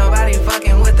 Cause ain't nobody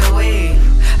fucking with the wave.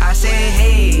 I say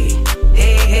hey,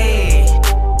 hey, hey.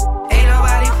 Ain't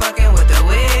nobody fucking with the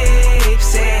wave.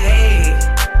 Say hey,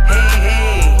 hey,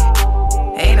 hey.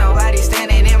 Ain't nobody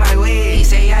standing in my way. He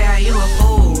say yeah, you a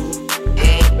fool.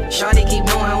 Hey, shorty keep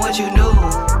doing what you do.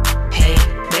 Hey,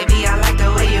 baby I like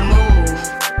the way you move.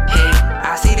 Hey,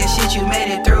 I see the shit you made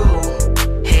it through.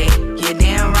 Hey, you're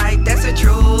damn right, that's the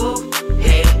truth.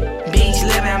 Hey, beach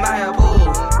living by a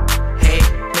pool. Hey,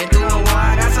 been through a war,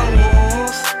 I got some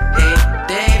wounds. Hey,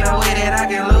 there ain't no way that I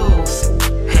can lose.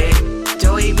 Hey,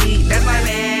 Joey B, that's my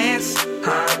man's.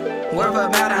 Worth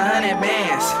about 100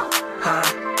 bands.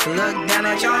 Look down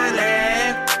at your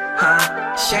lap.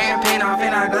 Champagne off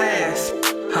in our glass.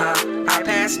 I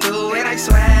pass through and I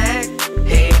swag.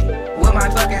 Hey, with my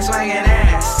fucking swaggin'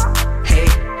 ass. Hey,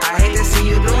 I hate to see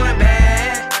you doing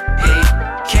bad. Hey,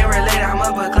 can't relate, I'm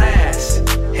upper class.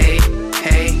 Hey,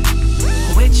 hey,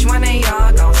 which one of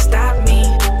y'all gon' stop me?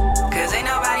 Cause ain't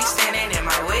nobody standing in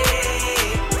my way.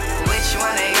 Which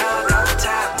one of y'all gon'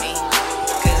 top me?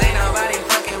 Cause ain't nobody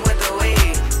fucking with the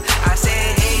wave. I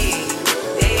said hey,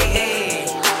 hey, hey.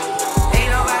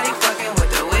 Ain't nobody fucking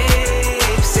with the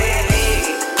wave. Say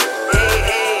hey, hey,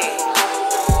 hey.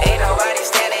 Ain't nobody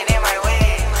standing in my way,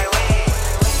 my way.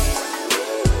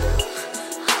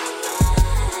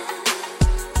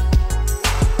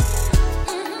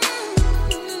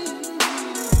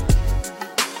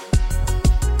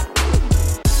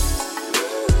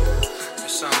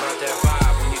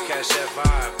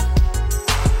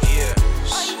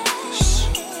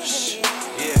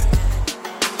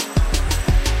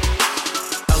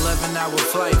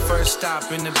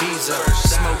 stop in Ibiza.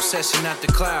 Smoke session at the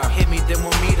Cloud. Hit me, then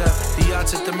we'll meet up. The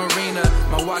yachts at the marina.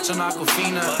 My watch on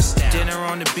Aquafina. Dinner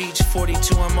on the beach,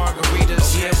 42 and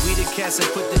margaritas. Yeah, we the cats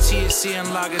that put the THC in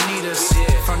Lagunitas.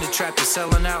 From the trap to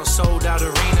selling out, sold out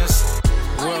arenas.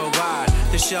 Worldwide,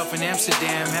 the shelf in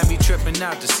Amsterdam had me tripping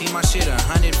out to see my shit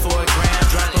 100 for a gram.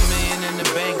 Drop $1 million in the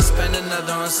bank, spend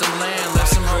another on some land.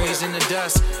 Left some homies in the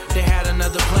dust, they had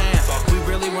another plan. We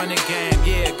really run the game,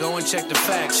 yeah, go and check the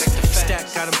facts.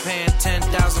 Stack got them paying 10,000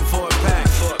 for a pack.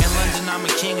 In London I'm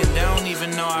a king and they don't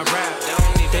even know I rap.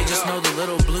 They just know the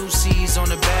little blue C's on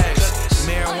the bags.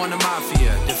 Marijuana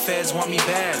mafia, the feds want me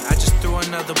bad. I just threw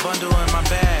another bundle in my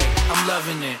bag. I'm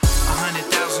loving it.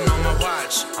 100,000 on my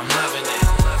watch. I'm loving it.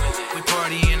 We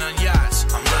partying on yachts.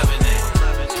 I'm loving it.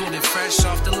 Pulled it fresh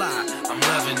off the lot. I'm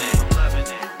loving it.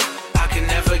 I can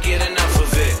never get enough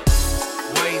of it.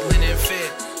 White linen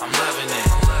fit. I'm loving it.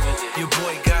 Your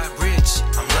boy got rich.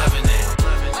 I'm loving it.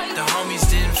 The homies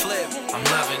didn't flip. I'm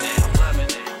loving it.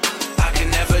 I can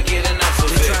never get enough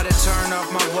of it. They try to turn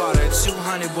off my water.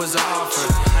 200 was an offer.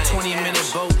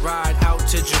 20-minute boat ride out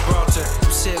to Gibraltar.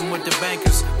 I'm sitting with the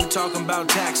bankers. We talking about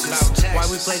taxes. Why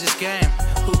we play this game?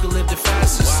 Who can live the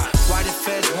fastest? Why the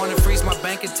feds wanna freeze my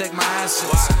bank and take my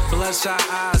assets? Bloodshot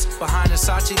eyes behind the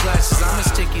Sachi glasses. I'm in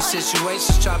sticky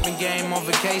situations, chopping game on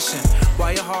vacation.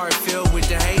 Why your heart filled with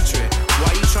the hatred?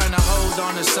 Why you trying to hold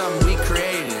on to something we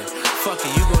created? Fuck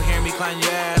it, you gon' hear me climb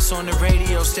your ass on the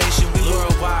radio station. We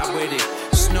worldwide with it.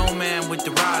 Snowman with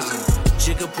the rosin.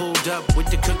 Jigga pulled up with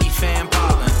the cookie fan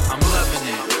pollen. I'm loving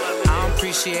it. I don't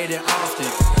appreciate it often.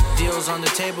 Deals on the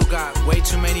table got way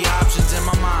too many options in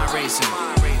my mind racing.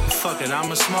 Fuck it,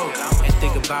 I'ma smoke and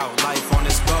think about life on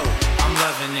this boat. I'm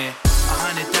loving it.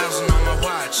 100,000 on my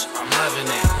watch. I'm loving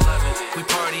it. We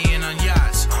partying on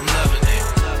yachts. I'm loving it.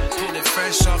 Pulled it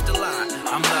fresh off the lot.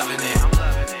 I'm loving it.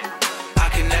 I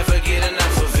can never get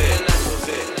enough of it.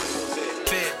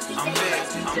 I'm big.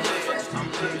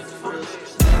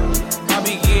 I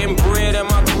be getting bread in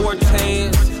my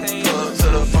Cortez. Pull up to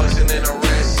the function in a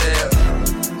red cell.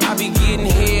 I be getting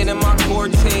head in my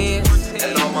Cortez.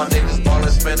 And all my niggas ballin'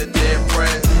 spendin' dead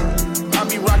press. I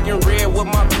be rockin' red with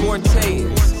my Cortez.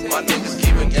 My niggas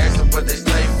keepin' gangsta, but they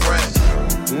stay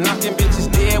fresh. Knocking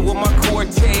bitches dead with my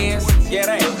Cortez. Yeah,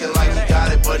 that. Looking like he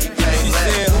got it, but he paid She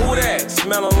less. said, who that?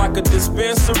 Smelling like a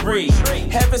dispensary.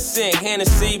 Heaven sent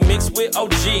Hennessy mixed with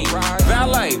OG.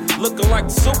 Valet, looking like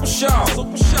the Super Show.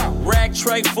 Rag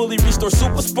tray, fully restored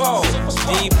Super Bowl.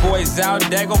 D-boys out,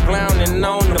 Dago clowning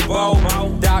on the boat.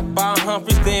 Doc Bob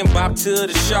Humphries, then bop to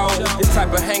the show. This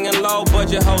type of hanging low,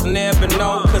 budget hoes never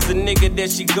know. Cause the nigga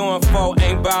that she going for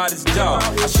ain't bout his dough.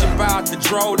 I ship out the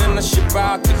dro, then I ship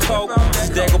out the coke.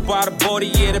 Dago by the body,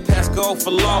 yeah, the pass go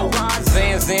for low.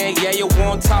 Zan, yeah, you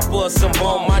want top of some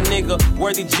bone. My nigga,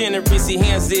 worthy generous, he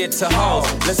hands it to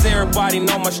hoes. Let's everybody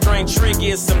know my string trick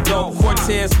is some dope.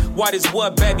 Cortez, white is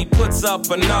what baby puts up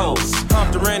a nose.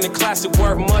 Humped her in the classic,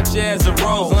 worth much as a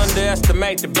rose.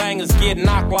 Underestimate the bangers, get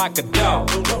knocked like a dog.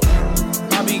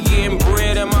 I be getting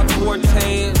bread in my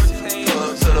Cortez. Pull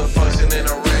up to the function in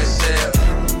a red cell.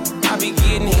 I be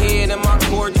getting head in my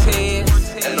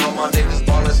Cortez. And all my niggas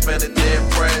ballin' spendin'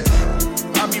 dead press.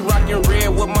 I be rockin' red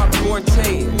with my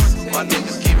Cortez. My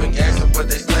niggas keepin' gangsta, but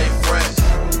they stay fresh.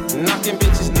 Knocking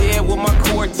bitches dead with my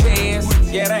Cortez.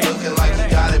 Yeah, that. Looking like he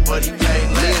got it, but he paid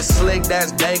less. Yeah, slick,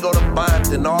 that's Dago the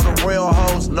Bonton. All the real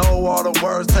hoes know all the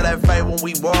words to that fade when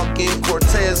we walk in.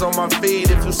 Cortez on my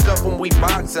feet, if you scuff when we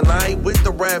boxin'. I ain't with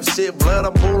the rap shit, blood,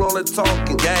 I'm bull on the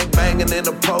talking. Gang banging in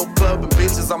the pro club and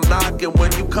bitches I'm knocking.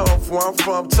 When you come from, I'm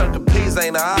from Tucker Peas,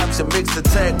 ain't an option. Mix the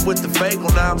tech with the bagel,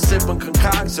 now I'm sippin'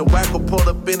 concoction. Wacko pulled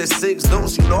up in a 6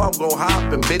 deuce, you know I'm gon'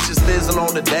 hoppin'. Bitches fizzin'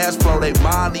 on the dash floor, they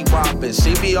molly whoppin'.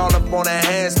 She be all up on that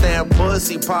handstand,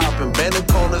 pussy poppin'. Bending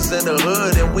corners in the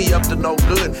hood and we up to no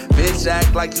good. Bitch,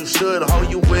 act like you should, ho,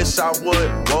 you wish I would.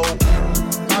 Whoa.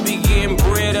 I be getting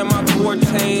bread in my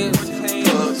Cortez.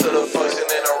 Pull up to the function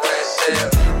in a red cell.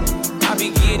 I be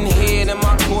getting head in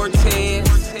my Cortez.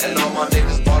 And all my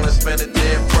niggas ballin' spendin'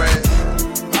 dead press.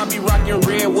 I be rockin'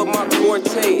 red with my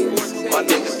Cortez. My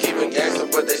niggas keepin'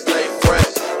 gangsta, but they stay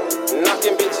fresh.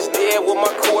 Knocking bitches dead with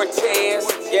my Cortez.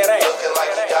 Yeah, that. Looking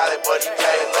like he got it, but he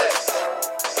paid less.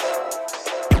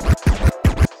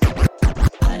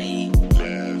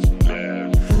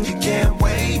 You can't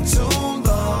wait too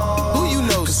long. Who you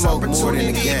know smoke more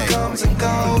than the gang? Comes and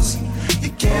goes.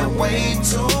 You can't wait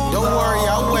too long. Don't worry,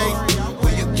 I'll wait.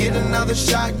 Will you get another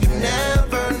shot? You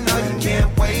never know. You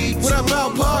can't wait What up,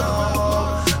 Al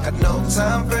Park? Got no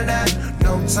time for that.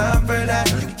 No time for that.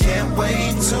 You can't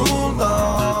wait too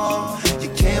long. You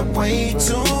can't wait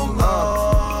too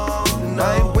long.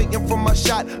 I ain't waiting for my my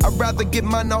shot. I'd rather get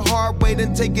mine the hard way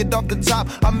than take it off the top.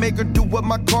 I make her do what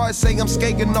my cars say, I'm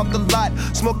skating off the lot.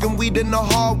 Smoking weed in the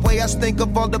hallway, I stink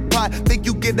of all the pot. Think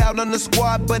you get out on the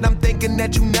squad, but I'm thinking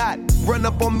that you not. Run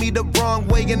up on me the wrong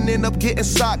way and end up getting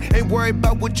socked. Ain't worried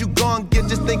about what you gon' get,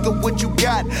 just think of what you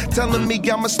got. Telling me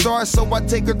I'm a star, so I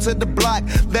take her to the block.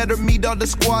 Let her meet all the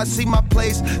squad, see my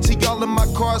place. See all of my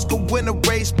cars go win a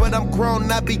race, but I'm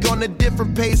grown, I be on a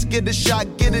different pace. Get a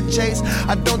shot, get a chase.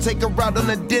 I don't take her out on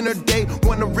a dinner date.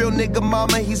 Want a real nigga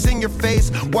mama, he's in your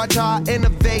face. Watch how I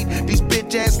innovate. These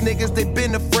bitch ass niggas, they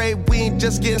been afraid. We ain't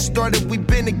just getting started, we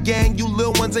been a gang. You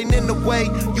little ones ain't in the way.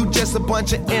 You just a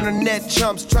bunch of internet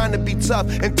chumps trying to be tough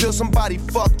until somebody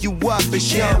fuck you up.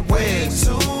 It's young wait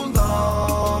too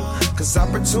long, cause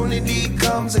opportunity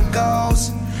comes and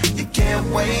goes. You can't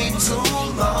wait too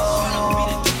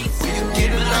long. When you get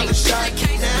another shot, you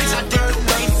never know.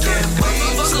 You can't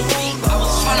wait too long. I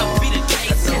was trying to be the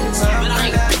case, but I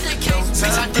ain't been that case.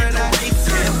 Bitch, I did the race.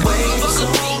 Can't wait too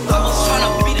long. I was trying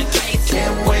to be the case,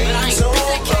 can't wait but I ain't been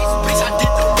that case. Bitch, I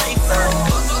did the race.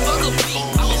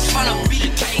 I was trying to be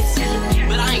the case,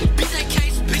 but I ain't been that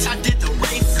case. Bitch, I did the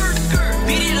race.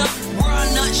 Beat it up, we're a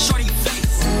nut, shorty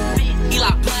face.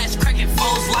 Eli Blast, cracking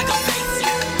foes like a face.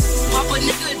 Pop a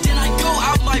nigga, then I go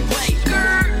out my way.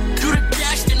 Do the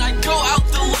dash, then I go out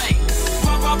the way.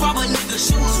 Rob a nigga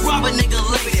shoes, rob a nigga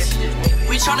lace.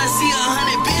 We tryna see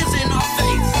 100 bins in our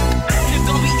face. Nigga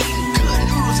gon' be eating good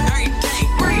noodles every day.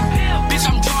 Bitch,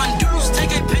 I'm drawing doodles,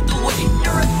 take a pick away.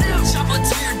 Chopper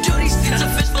to your duties, it's a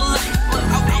fish fillet.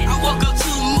 I woke up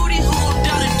too moody, who gon'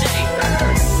 down today?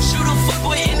 Shoot a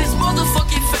fuckboy in his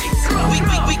motherfucking face.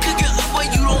 We could get up,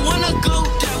 but you don't wanna go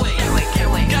that way.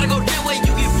 Gotta go that way,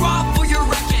 you get robbed for your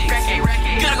record.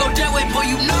 Gotta go that way, boy,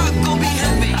 you not gon' be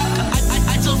happy.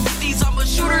 I told 50s I'm a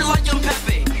shooter like young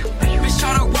Pepe. Bitch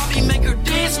tryna rob me, make her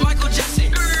dance, Michael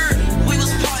Jackson. We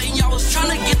was plotting, y'all was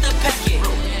tryna get the packet.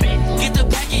 Get the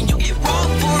packet, you get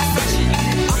robbed for a fraction.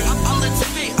 I'm the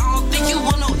teammate, I don't think you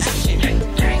want no action.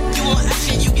 You want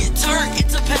action, you get turned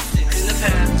into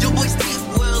peasants. Your boys think,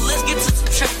 well, let's get to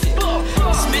subtracting.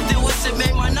 Smith and Wesson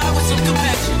made my night with some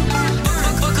compaction.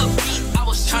 Fuck a beat, I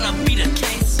was tryna beat a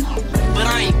case, but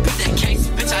I ain't beat that case,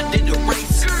 bitch, I did the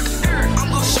race. I'm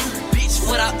gon' shoot, bitch,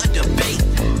 without a debate.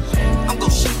 I'm gon'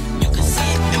 shoot, you can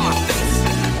see it in my face.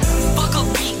 Fuck a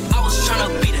beat, I was tryna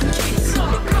beat a case,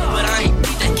 but I ain't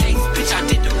beat that case, bitch, I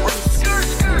did the race.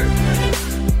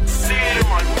 See it in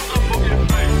my motherfucking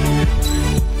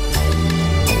face.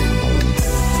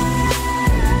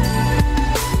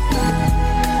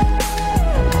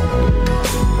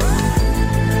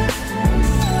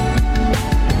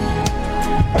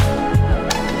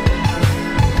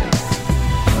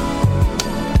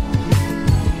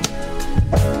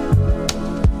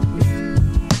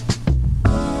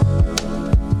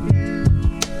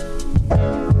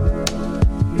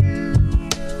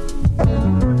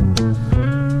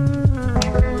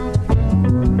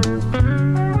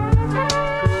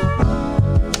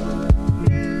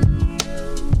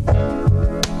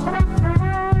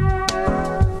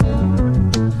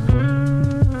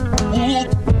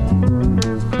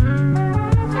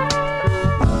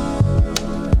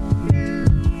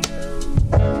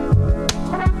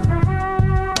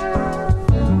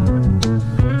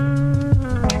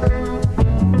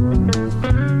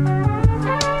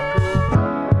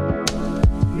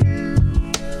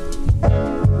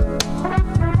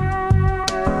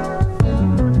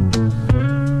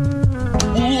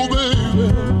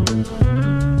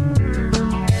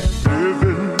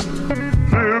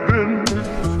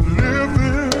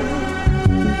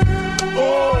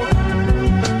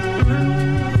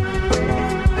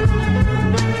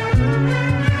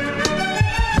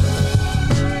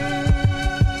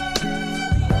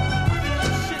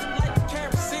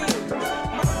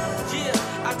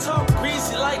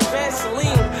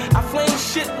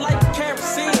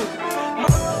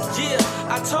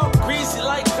 talk greasy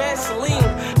like Vaseline.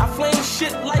 I flame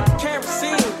shit like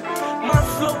kerosene. My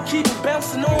flow keep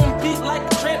bouncing on beat like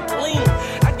a trampoline.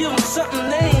 I give them something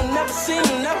they ain't never seen,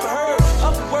 never heard.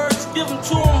 Other words, give them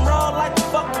to them raw like a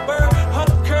fucking bird.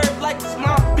 Hunt curve like it's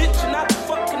my bitch and not a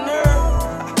fucking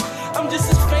nerd. I'm just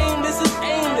as famous as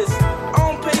aimless. I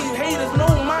don't pay haters no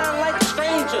mind like a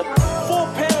stranger. 4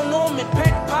 pound on me,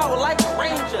 pack power like a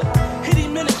ranger. Hit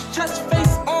him in his chest,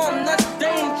 face on, that's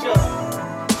danger.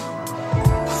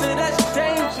 Say that's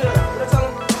danger. That's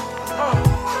all.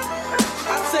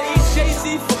 I say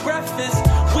Jay-Z for breakfast,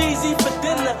 Weezy for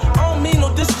dinner. I don't mean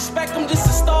no disrespect, I'm just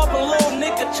a starving little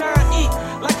nigga trying to eat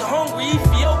like a hungry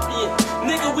Ethiopian.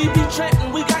 Nigga, we be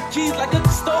trapping, we got keys like a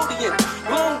custodian.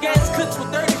 Long ass clips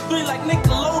with 33 like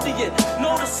Nickelodeon.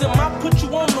 Notice him, I put you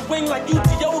on the wing like you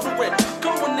deodorant.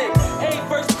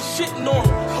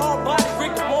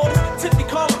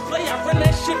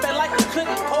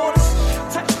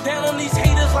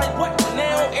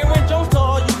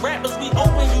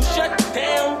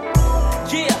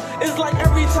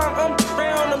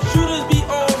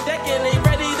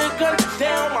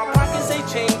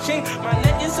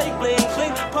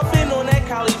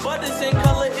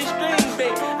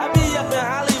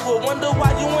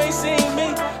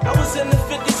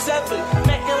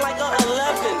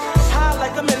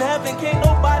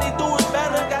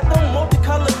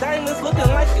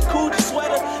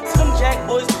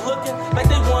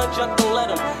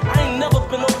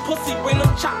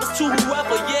 choppers to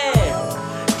whoever,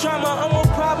 yeah. Drama, I'm a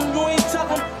problem, you ain't tell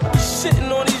 'em.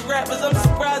 Shitting on these rappers, I'm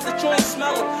surprised that you ain't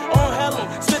smell 'em. On hell 'em,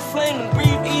 spit flame and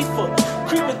breathe ether.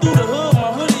 Creeping through the hood,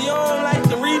 my hoodie on like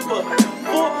the Reaper.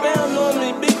 4 pound on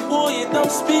me, big boy, you dumb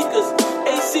speakers.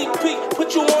 ACP,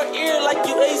 put you on ear like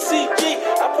you ACG.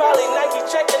 I probably Nike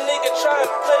check a nigga try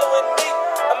and play with me.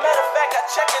 A matter of fact, I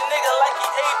check a nigga like he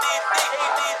ADD.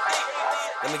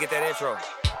 Let me get that intro.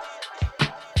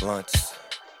 Blunts,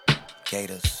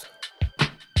 gators,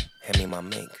 hand me my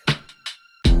mink.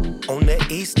 On the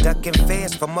east, ducking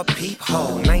fast from a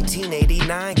peephole.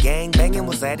 1989, gang banging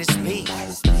was at its peak.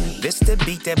 This the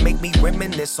beat that make me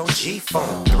reminisce on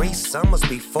G-Phone. 3 summers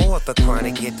before the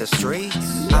chronic hit the streets.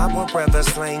 I would rather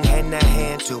slang hand to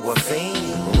hand to a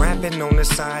fiend. Rapping on the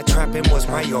side, trapping was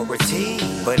priority.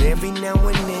 But every now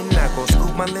and then I go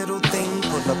scoop my little thing,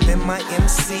 pull up in my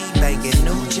MC, banging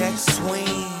New Jack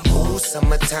Swing. Ooh,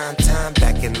 summertime time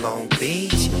back in Long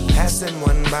Beach. Passing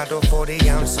 1 bottle 40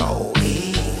 ounce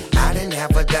OE. I didn't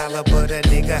have a dollar, but a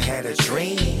nigga had a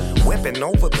dream. Whipping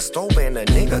over the stove and a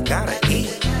nigga gotta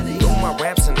eat. Threw my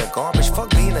raps in the garbage, fuck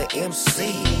being an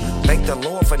MC. Thank the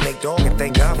Lord for Nate Dogg and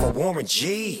thank God for Warren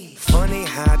G. Funny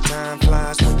how time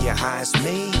flies when you're high as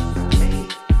me.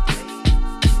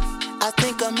 I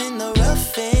think I'm in the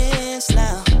rough ends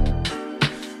now.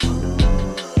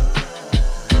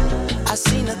 I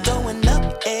seen her throwing up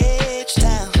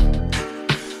H-Town.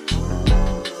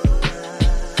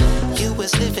 You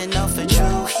was living off a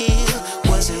true heel.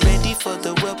 Wasn't ready for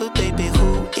the world, but baby,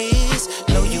 who is?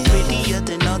 Know you prettier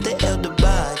than all the elder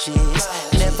barges.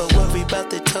 Never worry about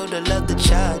the total of the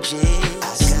charges.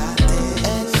 I got this.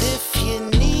 And if you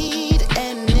need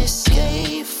an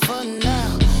escape for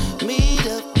now, meet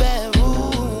up at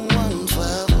room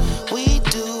 112. We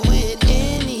do it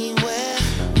anywhere.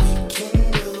 We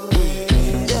can do it.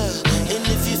 Yeah. And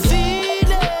if you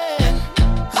feel it,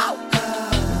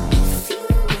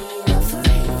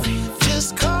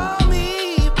 just call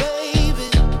me, baby.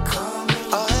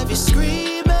 I'll have you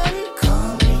screaming.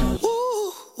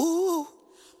 Ooh, ooh.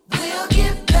 We'll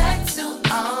get back to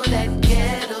all that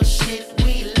ghetto shit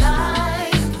we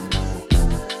like.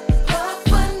 But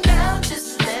for now,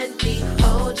 just let me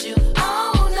hold you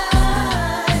all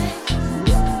night.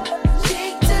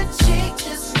 Cheek to cheek,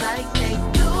 just like they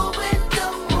do in the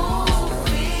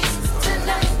movies.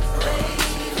 Tonight,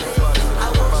 baby, I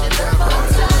want you to hold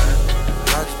tight.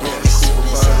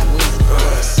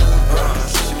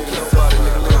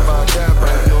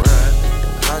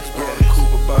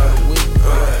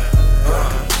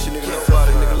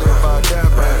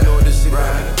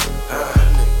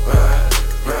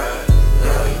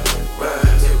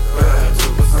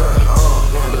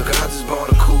 Look, I just bought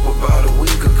a coupe about a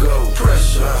week ago.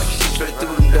 Pressure, straight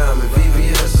through them diamond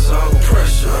VVS is all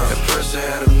pressure. That pressure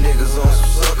had them niggas on some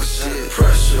sucker shit.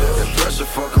 Pressure, that pressure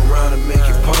fuck around and make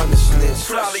your partner snitch.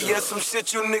 Probably yeah, some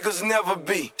shit you niggas never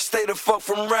be. Stay the fuck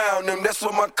from round them, that's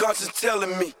what my conscience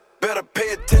telling me. Better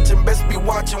pay attention, best be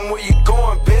watching where you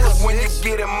going, bitch. Cause when you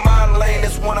get in my lane,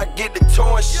 that's when I get the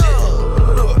torn shit.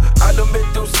 Look, I done been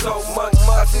through so much,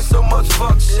 I seen so much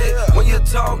fuck shit. When you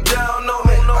talk down on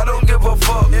me, I don't give a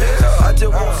fuck, bitch. I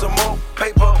just want some more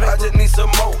paper, I just need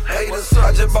some more haters.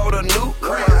 I just bought a new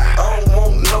crib, I don't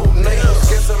want no names.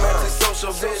 Guess I'm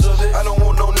anti-social, bitch, I don't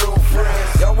want no new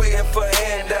friends. Y'all waiting for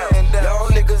handout, y'all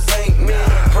niggas ain't me.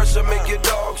 Pressure make your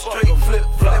dog straight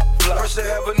flip-flop. Pressure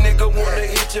have a nigga wanna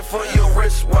hit you for your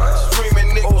wristwatch.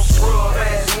 Screaming nigga, scrub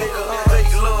ass nigga,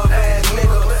 fake love ass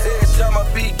nigga. Every time I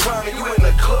be grinding, you in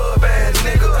the club ass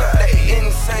nigga. That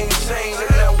insane chain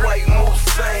and that white moose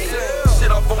same.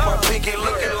 Shit off on my pinky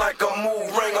looking like a move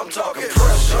ring. I'm talking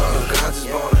pressure. Look, I just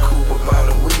bought a coupe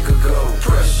about a week ago.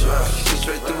 Pressure,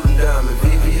 straight through them diamond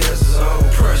VVS is all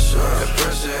pressure. That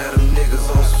pressure had them niggas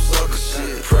on some sucker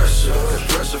shit. Pressure, that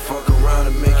pressure fuck around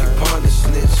and make your partner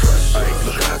snitch.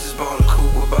 Look, I just bought a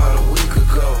coupe about a week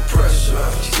ago. Pressure,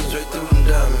 straight through them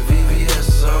diamond VVS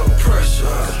is all pressure.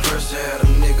 That pressure had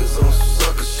them niggas on some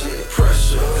sucker shit.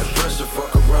 Pressure, that pressure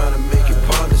fuck around and make your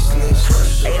partner snitch.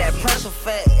 Hey, that pressure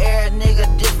fat air nigga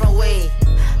different way.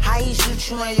 How he shoot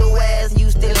you in your ass and you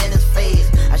still in his face?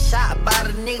 I shot by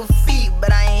the nigga feet,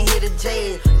 but I ain't hit a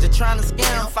J. Just tryna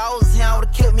scam, if I was him, I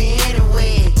would've killed me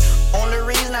anyway. Only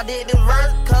reason I did this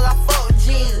verse, cause I fuck with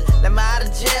Jesus. Let me out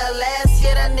of jail last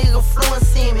year, that nigga flew and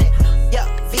see me. Yeah,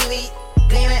 VV,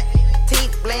 gleaming,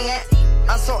 teeth blinging.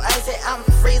 I'm so icy, I'm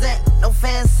freezing, no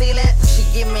fan ceiling. She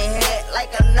give me head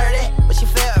like a nerdy, but she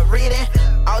felt reading.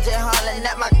 All just hollering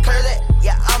at my closet,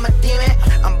 yeah, I'm a demon.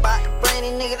 I'm about to bring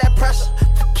these niggas that pressure.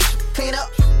 Clean up,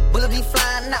 bullet be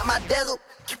flying out my desert.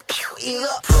 Eat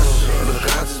up. Look,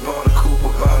 I just bought a coupe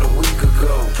about a week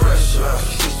ago. Pressure,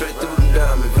 straight through them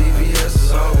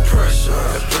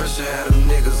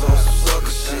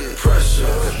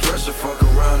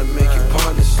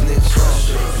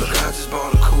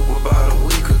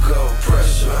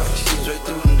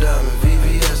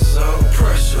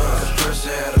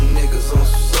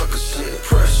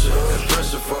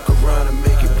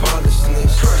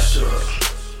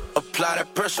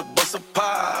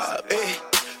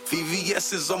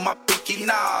laces on my pinky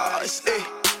nice, eh.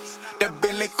 That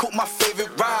Bentley coupe my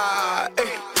favorite ride,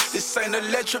 eh. This ain't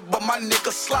electric, but my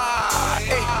nigga slide,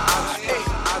 eh.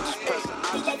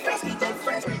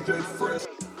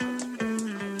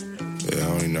 Yeah, I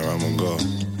don't even know where I'm gonna go.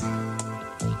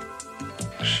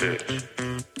 Shit.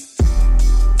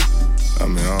 I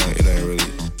mean, it ain't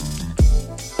really.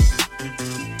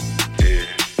 Yeah.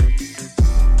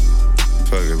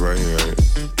 Fuck it right here, right?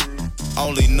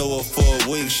 Only knew her for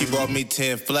a week, she brought me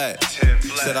 10 flat.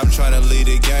 Said I'm tryna lead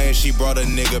the game, she brought a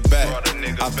nigga back.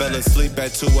 I fell asleep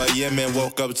at 2 a.m. and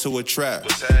woke up to a trap.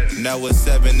 Now it's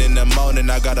 7 in the morning,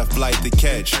 I got a flight to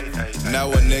catch.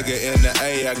 Now a nigga in the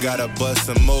A, I gotta bust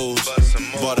some moves.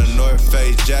 Bought a North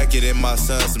Face jacket and my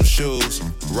son some shoes.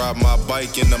 Ride my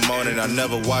bike in the morning, I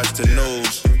never watch the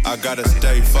news. I gotta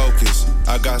stay focused,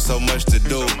 I got so much to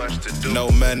do. No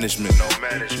management,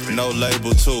 no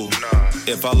label too.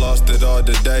 If I lost it all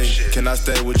today, can I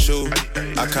stay with you?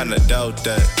 I kinda doubt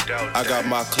that. I got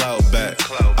my clout back.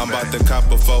 I'm about to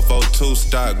cop a 442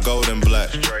 stock, gold and black.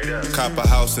 Cop a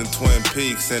house in Twin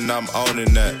Peaks and I'm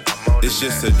owning that. It's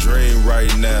just a dream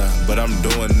right now, but I'm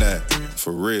doing that.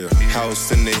 For real.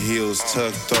 House in the hills,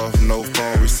 tucked off, no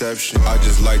phone reception. I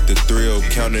just like the thrill,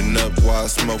 counting up while I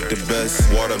smoke the best.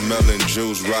 Watermelon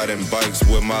juice, riding bikes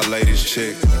with my latest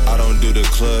chick. I don't do the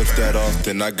clubs that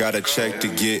often, I got a check to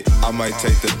get. I might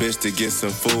take the bitch to get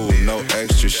some food, no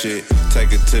extra shit.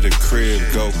 Take it to the crib,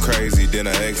 go crazy, then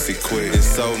I exit quick. It's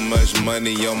so much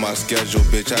money on my schedule,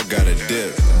 bitch, I gotta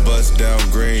dip. Bust down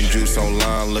green juice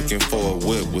online, looking for a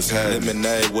whip. Was had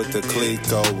lemonade with the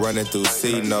Clico, running through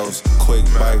C-notes. Quick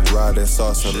bike riding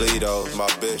Sausalitos. My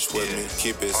bitch with me,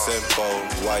 keep it simple.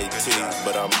 White tee,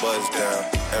 but I'm buzzed down.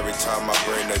 Every time I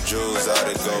bring the jewels out,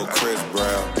 it go Chris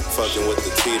Brown. Fucking with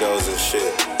the Tito's and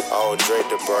shit. I don't drink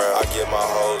the brown. I get my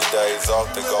whole days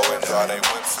off to go and drive they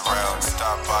whips around.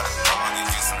 Stop by the dog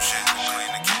and get some shit to clean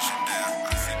the kitchen down.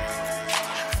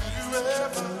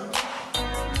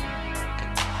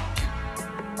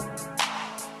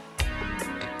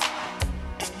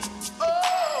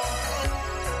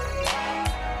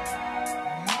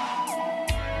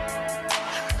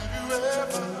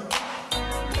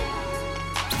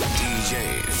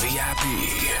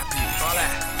 All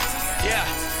that. Yeah,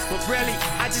 but really,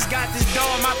 I just got this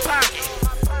dough in my pocket.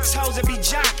 These hoes that be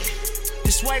jocking.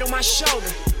 This weight on my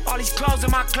shoulder. All these clothes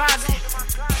in my closet.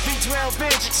 B12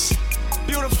 bitches.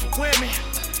 Beautiful women.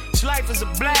 This life is a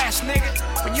blast, nigga.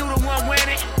 When you the one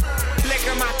winning.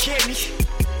 Liquor my kidney.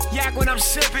 Yak when I'm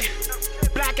sipping.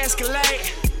 Black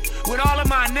Escalade. With all of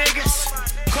my niggas.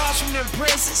 Calls from them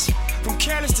prisons. From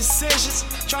careless decisions.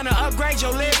 Trying to upgrade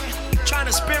your living. Trying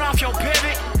to spin off your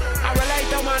pivot. I relate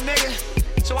though, my nigga,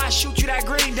 so I shoot you that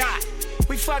green dot.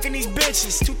 We fucking these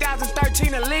bitches,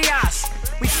 2013 Elias.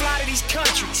 We fly to these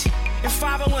countries, in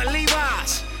 501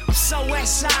 Levi's. I'm so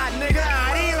west side, nigga,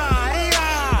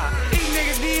 These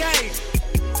niggas behave,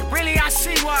 and really I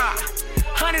see why.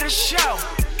 100 a show,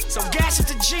 so gas at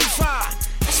the G5.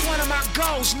 That's one of my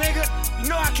goals, nigga. You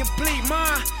know I complete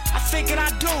mine, I think that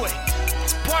I do it.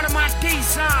 It's part of my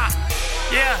design.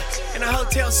 Yeah, in a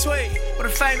hotel suite with a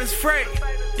famous freak.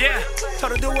 Yeah,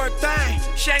 told her do her thing,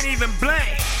 she ain't even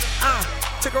blink.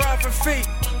 Took her off her feet,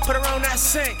 put her on that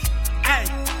sink. Hey,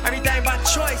 everything by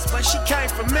choice, but she came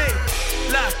for me.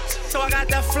 Look, so I got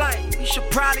that flight, you should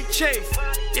probably chief.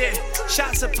 Yeah,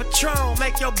 shots of Patron,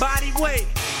 make your body wait.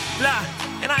 Look,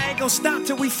 and I ain't gon' stop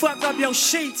till we fuck up your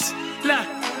sheets. Look,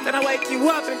 then I wake you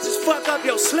up and just fuck up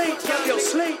your sleep. Your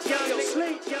sleep, your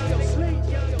sleep, your sleep.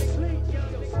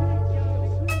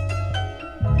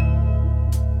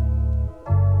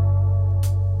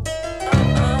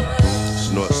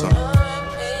 Snort something.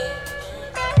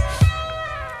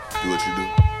 Do what you do.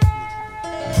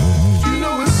 You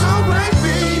know it's alright,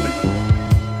 baby.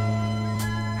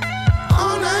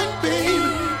 All night,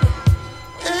 baby.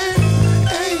 Hey,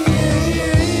 hey,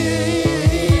 yeah,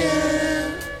 yeah.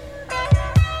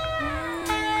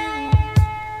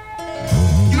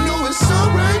 You know it's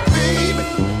alright, baby.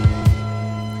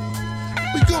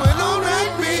 We going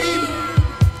alright, baby.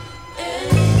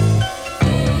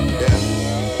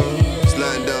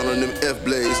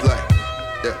 F-blades like,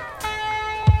 yeah.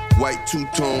 White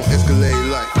two-tone Escalade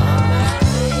like.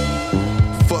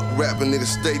 Fuck rapper, nigga,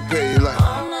 stay paid like.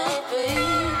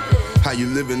 How you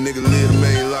living, nigga, live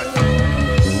made like.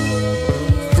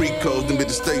 Free codes, them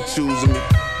bitches stay choosing me.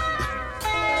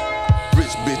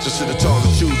 Rich bitch, I should've told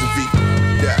her choose a V.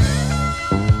 Yeah.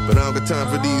 But I don't got time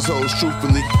for these hoes,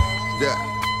 truthfully. Yeah.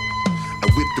 I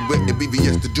whip the wet and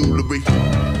BBS the jewelry.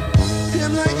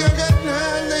 Damn like I got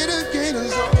 9 later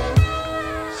gators on.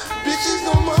 Bitches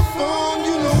on my phone,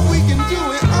 you know we can do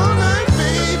it all night,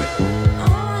 baby.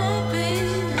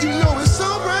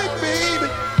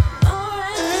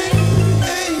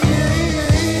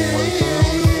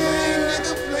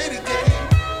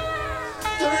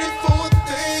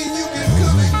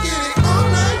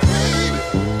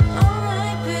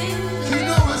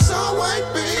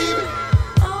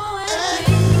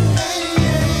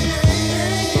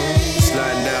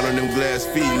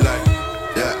 feet like,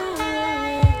 yeah.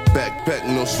 Backpack,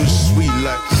 no switch sweet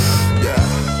like,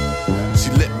 yeah. She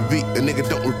let me beat, a nigga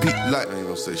don't repeat like. I ain't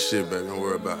gonna say shit, baby, don't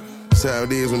worry about it. That's how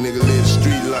it is when niggas live the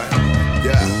street like,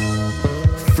 yeah.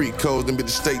 Free codes, them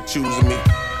bitches stay choosing me,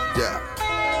 yeah.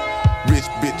 Rich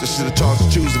bitch, I should've charged to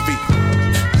choose a beat.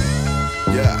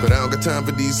 Yeah, but I don't got time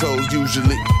for these hoes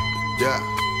usually. Yeah,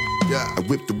 yeah. I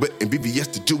whip the wet and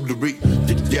BBS the jewelry.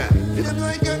 Yeah. Feeling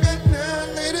like I got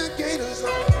 9 later gators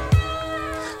on.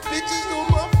 Bitches on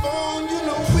my phone, you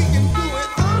know we can do it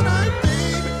all night,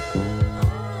 baby.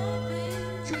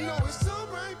 You know it's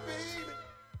alright, baby.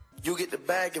 You get the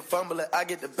bag and fumble it, I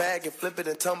get the bag and flip it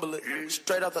and tumble it.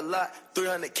 Straight off the lot,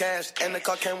 300 cash, and the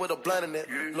car came with a blunt in it.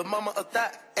 Lil' mama a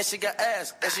thot, and she got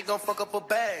ass, and she gon' fuck up a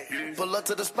bag. Pull up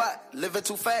to the spot, living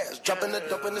too fast, dropping the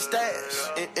dope in the stash.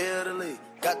 In Italy,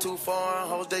 got 2 foreign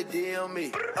hoes, they DM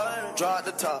me. Draw at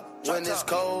the top, when it's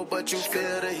cold, but you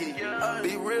feel the heat.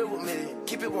 Be real with me,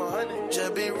 keep it 100,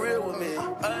 just be real with me.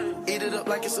 Eat it up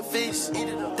like it's a feast,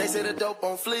 they say the dope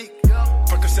on fleek.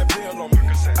 Percocet pill on me,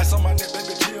 ice on my neck,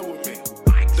 baby, chill with me.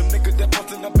 Them niggas that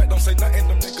bust in the back don't say nothing,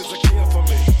 them niggas are kill for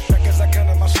me. Back as I can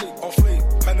in my sleep, on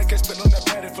fleek. Panic can't spit on that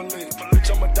patty for leave.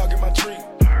 Bitch, I'm a dog in my tree.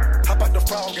 Hop out the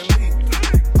frog and leave.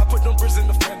 I put them bricks in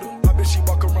the fender. My bitch, she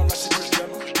walk around like she Chris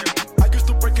Jenner. I used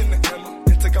to break in the hammer,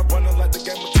 then take out running like the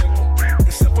game of Temple.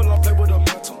 It's simple, I play with a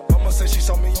mantle. Mama say she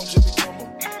saw me on Jimmy Kimmel.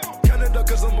 Canada,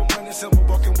 cause I'm a money symbol.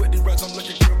 Walking with the rats, I'm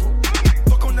looking crippled.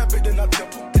 Fuck on that bitch, then I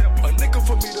temple. A nickel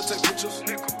for me to take pictures.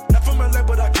 Not from LA,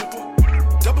 but I triple.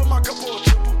 Double my cup or a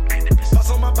triple. Box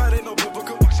on my body, no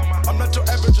biblical. I'm not your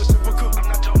average, just typical.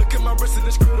 Look at my wrist and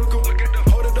it's critical.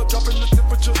 Hold it up, dropping the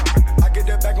temperature. I get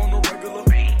that bag on the regular.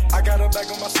 I got a bag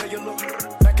on my cellular.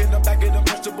 Back in the bag of them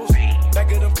vegetables.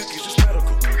 Back of them cookies, it's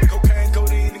medical. Cocaine,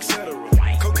 codeine, etc.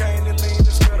 Cocaine and lean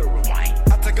is federal.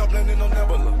 I take off landing on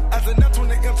Nebula. As a net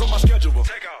 20 M's on my schedule.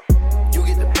 You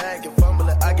get the bag and fumble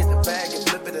it, I get the bag and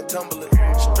flip it and tumble it.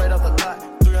 Straight off the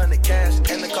lot, 300 cash,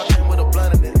 and the car came with a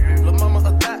blunt in it. Lil' mama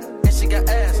a thot, and she got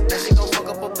ass, and she gon' fuck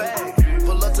up a bag.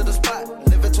 Pull up to the spot,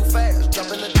 living too fast,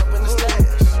 dropping the dope in the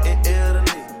stash. In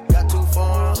Italy, got 2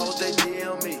 foreign hoes, they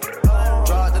DM me.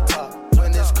 Draw at the top,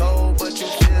 when it's cold, but you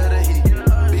feel the heat.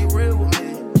 Be real with me,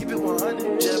 keep it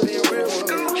 100, just be real with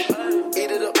me. Eat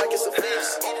it up like it's a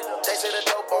feast. They say the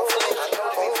dope on fleek.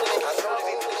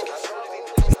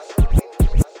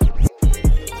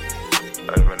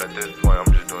 Hey man, at this point, I'm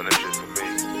just doing this shit for me.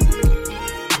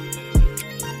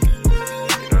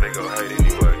 You know they gon' hate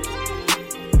anyway.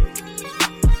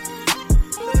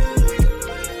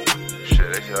 Shit,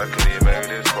 they said I couldn't even make it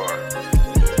this far.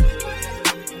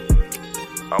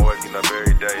 I'm waking up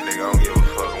every day, nigga. I don't give a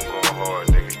fuck. I'm going hard,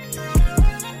 nigga.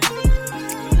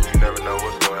 You never know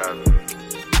what's gonna happen.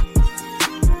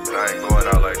 But I ain't going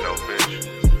out like no bitch.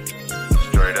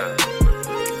 Straight up.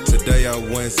 Today I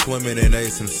went swimming and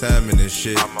ate some salmon and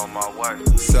shit. I'm on my way.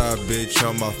 Side bitch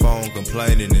on my phone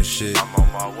complaining and shit. I'm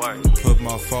on my way. Put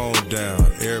my phone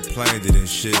down, airplaned it and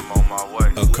shit. I'm on my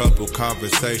way. A couple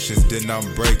conversations, then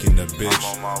I'm breaking the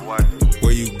bitch. I'm on my way.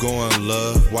 Where you going,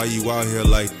 love? Why you out here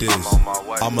like this? I'm on my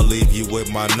way. I'ma leave you with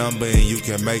my number and you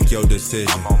can make your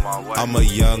decision. I'm on my way. I'm a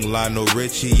young Lionel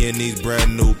Richie in these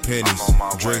brand new pennies. I'm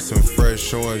on my Drink way. some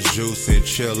fresh orange juice and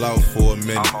chill out for a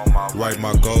minute. I'm on my way. Write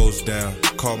my goals down.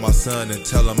 Call my son and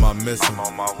tell him I miss him. I'm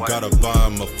on my way. Gotta buy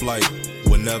him a flight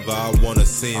whenever I wanna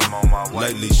see him. I'm on my way.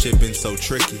 Lately shipping so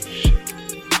tricky.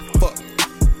 Fuck.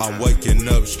 I'm waking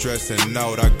up stressing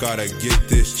out. I gotta get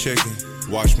this chicken.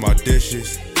 Wash my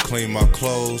dishes, clean my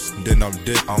clothes, then I'm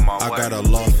dipping. I got a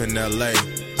loft in LA.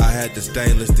 I had to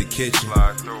stainless the kitchen.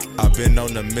 I've been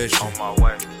on a mission. On my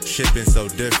way. Shipping so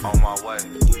different. On my way.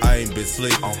 I ain't been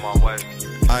sleeping. On my way.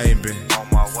 I ain't been. On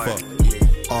my way. Fuck.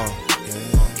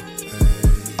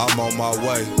 I'm on my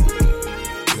way.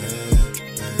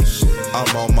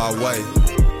 I'm on my way.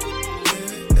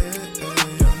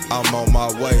 I'm on my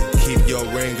way. Keep your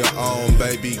ringer on,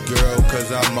 baby girl,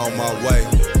 cause I'm on my way.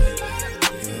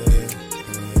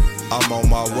 I'm on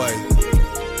my way.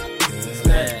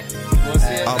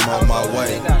 I'm on my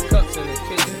way.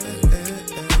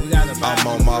 I'm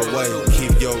on my way.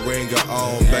 Keep your ringer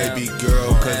on, baby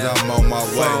girl, cause I'm on my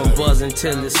way. Phone buzzing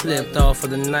till it slipped off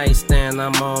of the nightstand.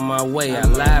 I'm on my way. I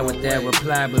lied with that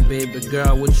reply, but baby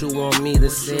girl, what you want me to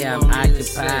say? I'm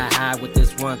occupied, high with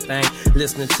this one thing.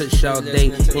 Listening to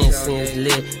Sade, incense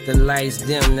lit, the lights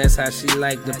dim. That's how she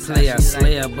like to play. I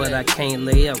slay her, but I can't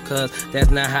lay up, cause that's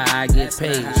not how I get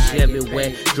paid. Chevy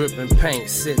wet, dripping paint,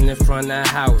 sitting in front of the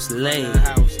house, laid.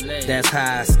 That's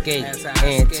how I skate.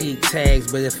 Antique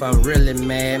tags, but if I'm really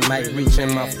mad, might reach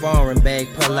in my foreign bag,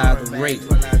 pull out a rake.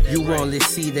 You only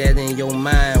see that in your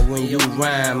mind when you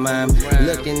grind, man.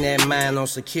 Looking at mine on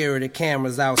security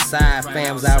cameras outside.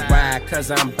 Fams I ride,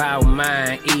 cause I'm bout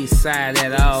mine. East side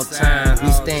at all times.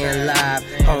 We staying live,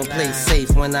 home play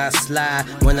safe when I slide.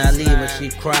 When I leave her, she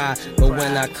cry. But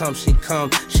when I come, she come.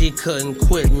 She couldn't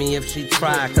quit me if she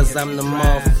tried, cause I'm the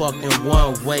motherfucking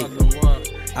one way.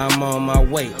 I'm on my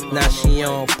way, now she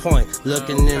on point.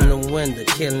 Looking in the window,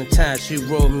 killing time. She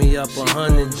rolled me up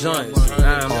 100 joints.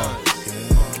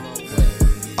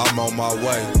 I'm on my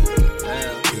way.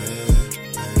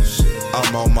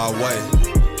 I'm on my way.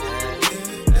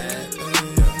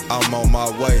 I'm on my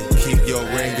way. Keep your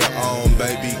ringer on,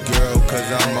 baby girl,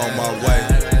 cause I'm on my way.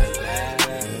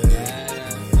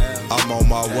 I'm on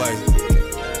my way.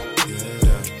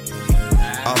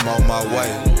 I'm on my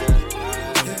way.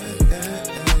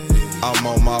 I'm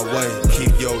on my way.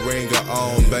 Keep your ringer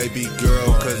on, baby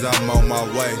girl, cause I'm on my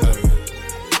way.